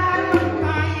little light of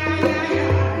mine,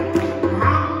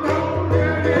 I'm gonna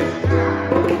let it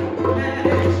shine. Let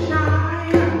it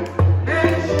shine, let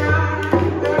it shine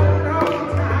all the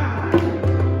time.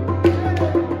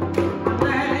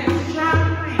 Let it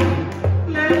shine,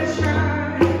 let it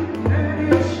shine, let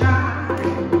it shine.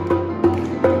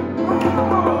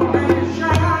 Oh, let it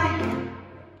shine,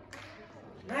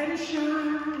 let it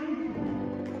shine.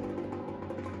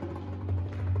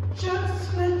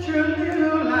 Just let your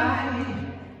little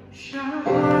light shine.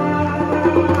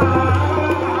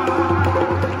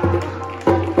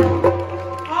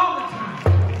 All the time.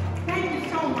 Thank you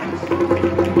so much.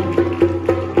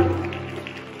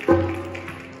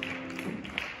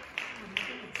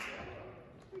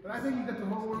 But I think he got the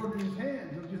whole world in his hands,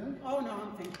 don't you think? Oh, no,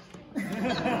 I'm thinking.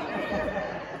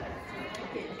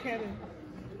 Okay, Kevin.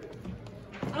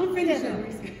 I'm finishing.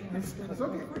 That's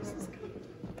okay.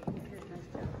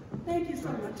 Thank you so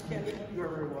much, Kevin. You're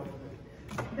very welcome.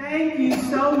 Thank you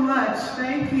so much.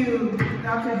 Thank you,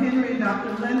 Dr. Henry,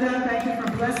 Dr. Linda. Thank you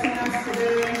for blessing us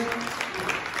today.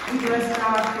 We bless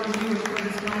God for you for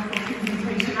this wonderful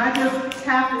presentation. I just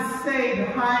have to say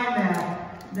behind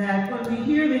that when we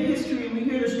hear the history and we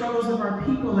hear the struggles of our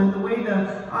people and the way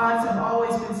the odds have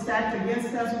always been stacked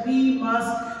against us, we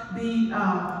must be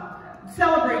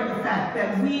celebrate the fact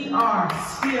that we are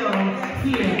still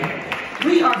here.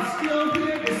 We are still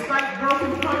here despite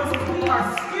broken promises. We are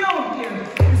still here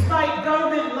despite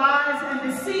government lies and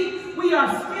deceit. We are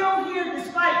still here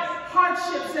despite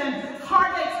hardships and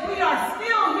heartaches. We are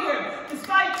still here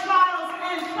despite trials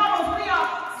and troubles. We are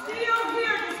still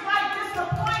here despite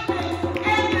disappointment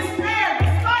and despair.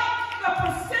 Despite the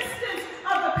persistence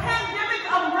of the pandemic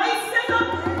of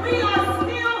racism, we are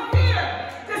still here.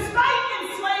 Despite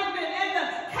enslavement and the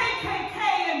KKK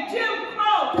and Jim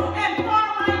Crow and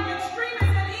far-right extremists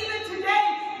and even today,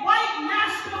 white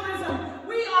nationalism,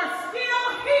 we are still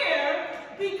here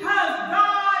because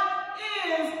God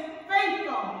is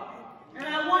faithful. And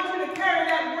I want you to carry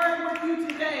that word with you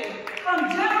today. From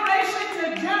generation to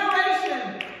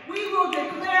generation, we will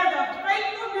declare the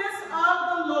faithfulness of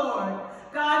the Lord.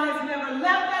 God has never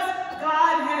left us.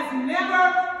 God has never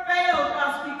failed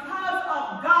us. Because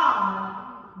of God,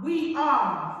 we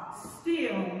are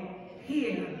still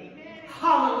here.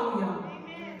 Hallelujah.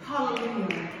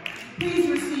 Hallelujah. Please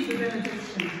receive the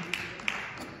benediction.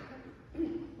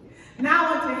 Now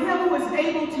unto him who is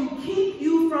able to keep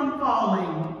you from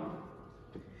falling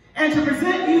and to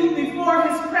present you before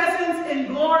his presence in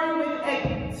glory with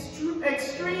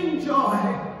extreme joy.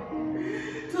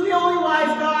 To the only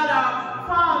wise God, our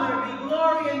Father, be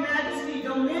glory and majesty,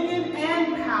 dominion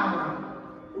and power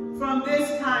from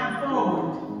this time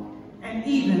forward and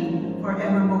even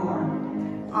forevermore.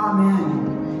 Amen.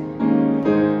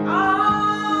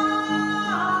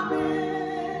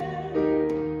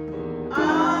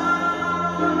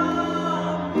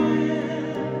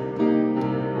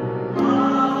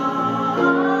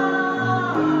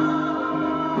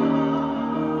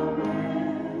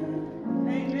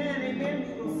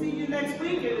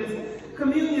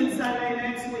 Communion Sunday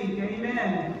next week.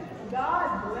 Amen.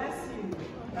 God bless you.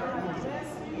 God bless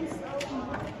you so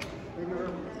much.